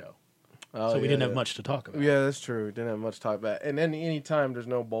clip show. Oh, So we yeah, didn't have yeah. much to talk about. Yeah, that's true. Didn't have much to talk about. And then any time there's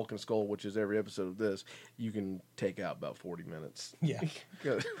no Bulk and Skull, which is every episode of this, you can take out about 40 minutes. Yeah.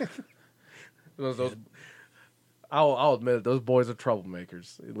 those I'll admit it, those boys are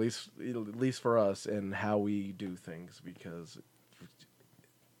troublemakers, at least for us and how we do things, because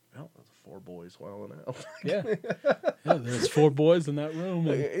there's 4 boys wilding out. Yeah. Yeah, there's 4 boys in that room.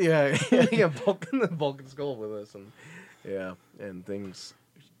 And yeah, Bulk and Skull with us, and things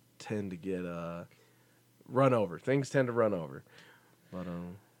tend to get run over. Things tend to run over, but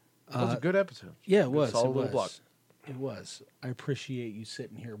it was a good episode. yeah, it Good was. solid It little was. block. It was. I appreciate you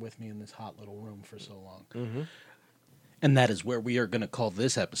sitting here with me in this hot little room for so long. Mm-hmm. And that is where we are going to call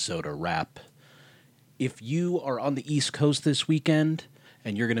this episode a wrap. If you are on the East Coast this weekend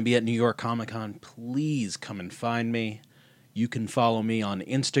and you're going to be at New York Comic Con, please come and find me. You can follow me on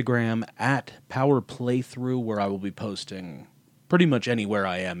Instagram at Power Playthrough, where I will be posting pretty much anywhere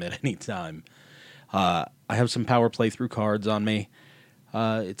I am at any time. I have some Power Playthrough cards on me.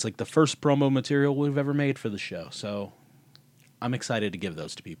 It's like the first promo material we've ever made for the show, so I'm excited to give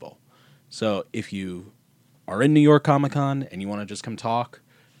those to people. So if you are in New York Comic Con and you want to just come talk,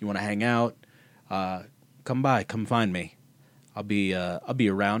 you want to hang out, come by, come find me. I'll be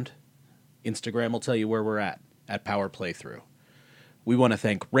around. Instagram will tell you where we're at Power Playthrough. We want to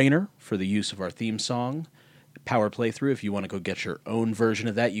thank Rainer for the use of our theme song, Power Playthrough. If you want to go get your own version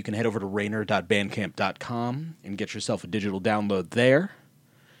of that, you can head over to rainer.bandcamp.com and get yourself a digital download there.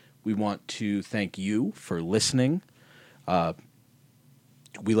 We want to thank you for listening.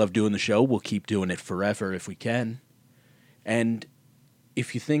 We love doing the show. We'll keep doing it forever if we can. And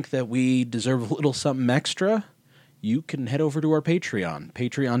if you think that we deserve a little something extra, you can head over to our Patreon,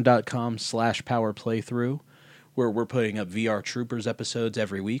 patreon.com/powerplaythrough, where we're putting up VR Troopers episodes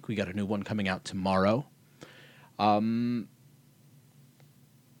every week. We got a new one coming out tomorrow.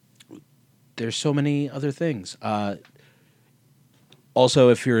 There's so many other things. Also,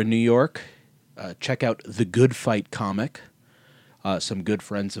 if you're in New York, check out The Good Fight comic. Some good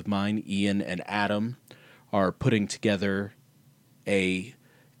friends of mine, Ian and Adam, are putting together a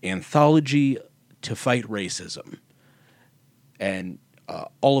anthology to fight racism. And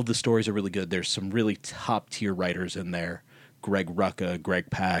all of the stories are really good. There's some really top-tier writers in there. Greg Rucka,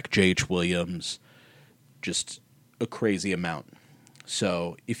 Greg Pak, J.H. Williams, just a crazy amount.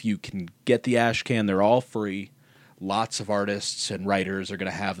 So if you can get the Ashcan, they're all free. Lots of artists and writers are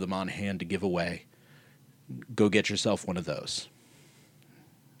going to have them on hand to give away. Go get yourself one of those.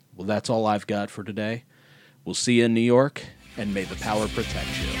 Well, that's all I've got for today. We'll see you in New York, and may the power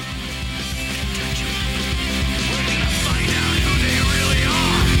protect you.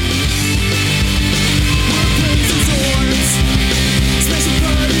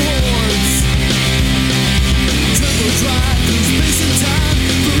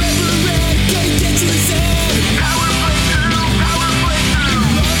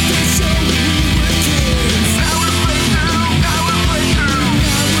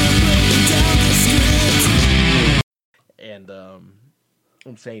 And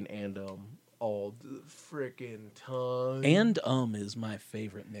I'm saying all the freaking time. And is my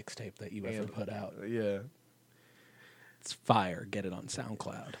favorite mixtape that you ever put out. Yeah. It's fire. Get it on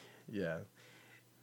SoundCloud. Yeah.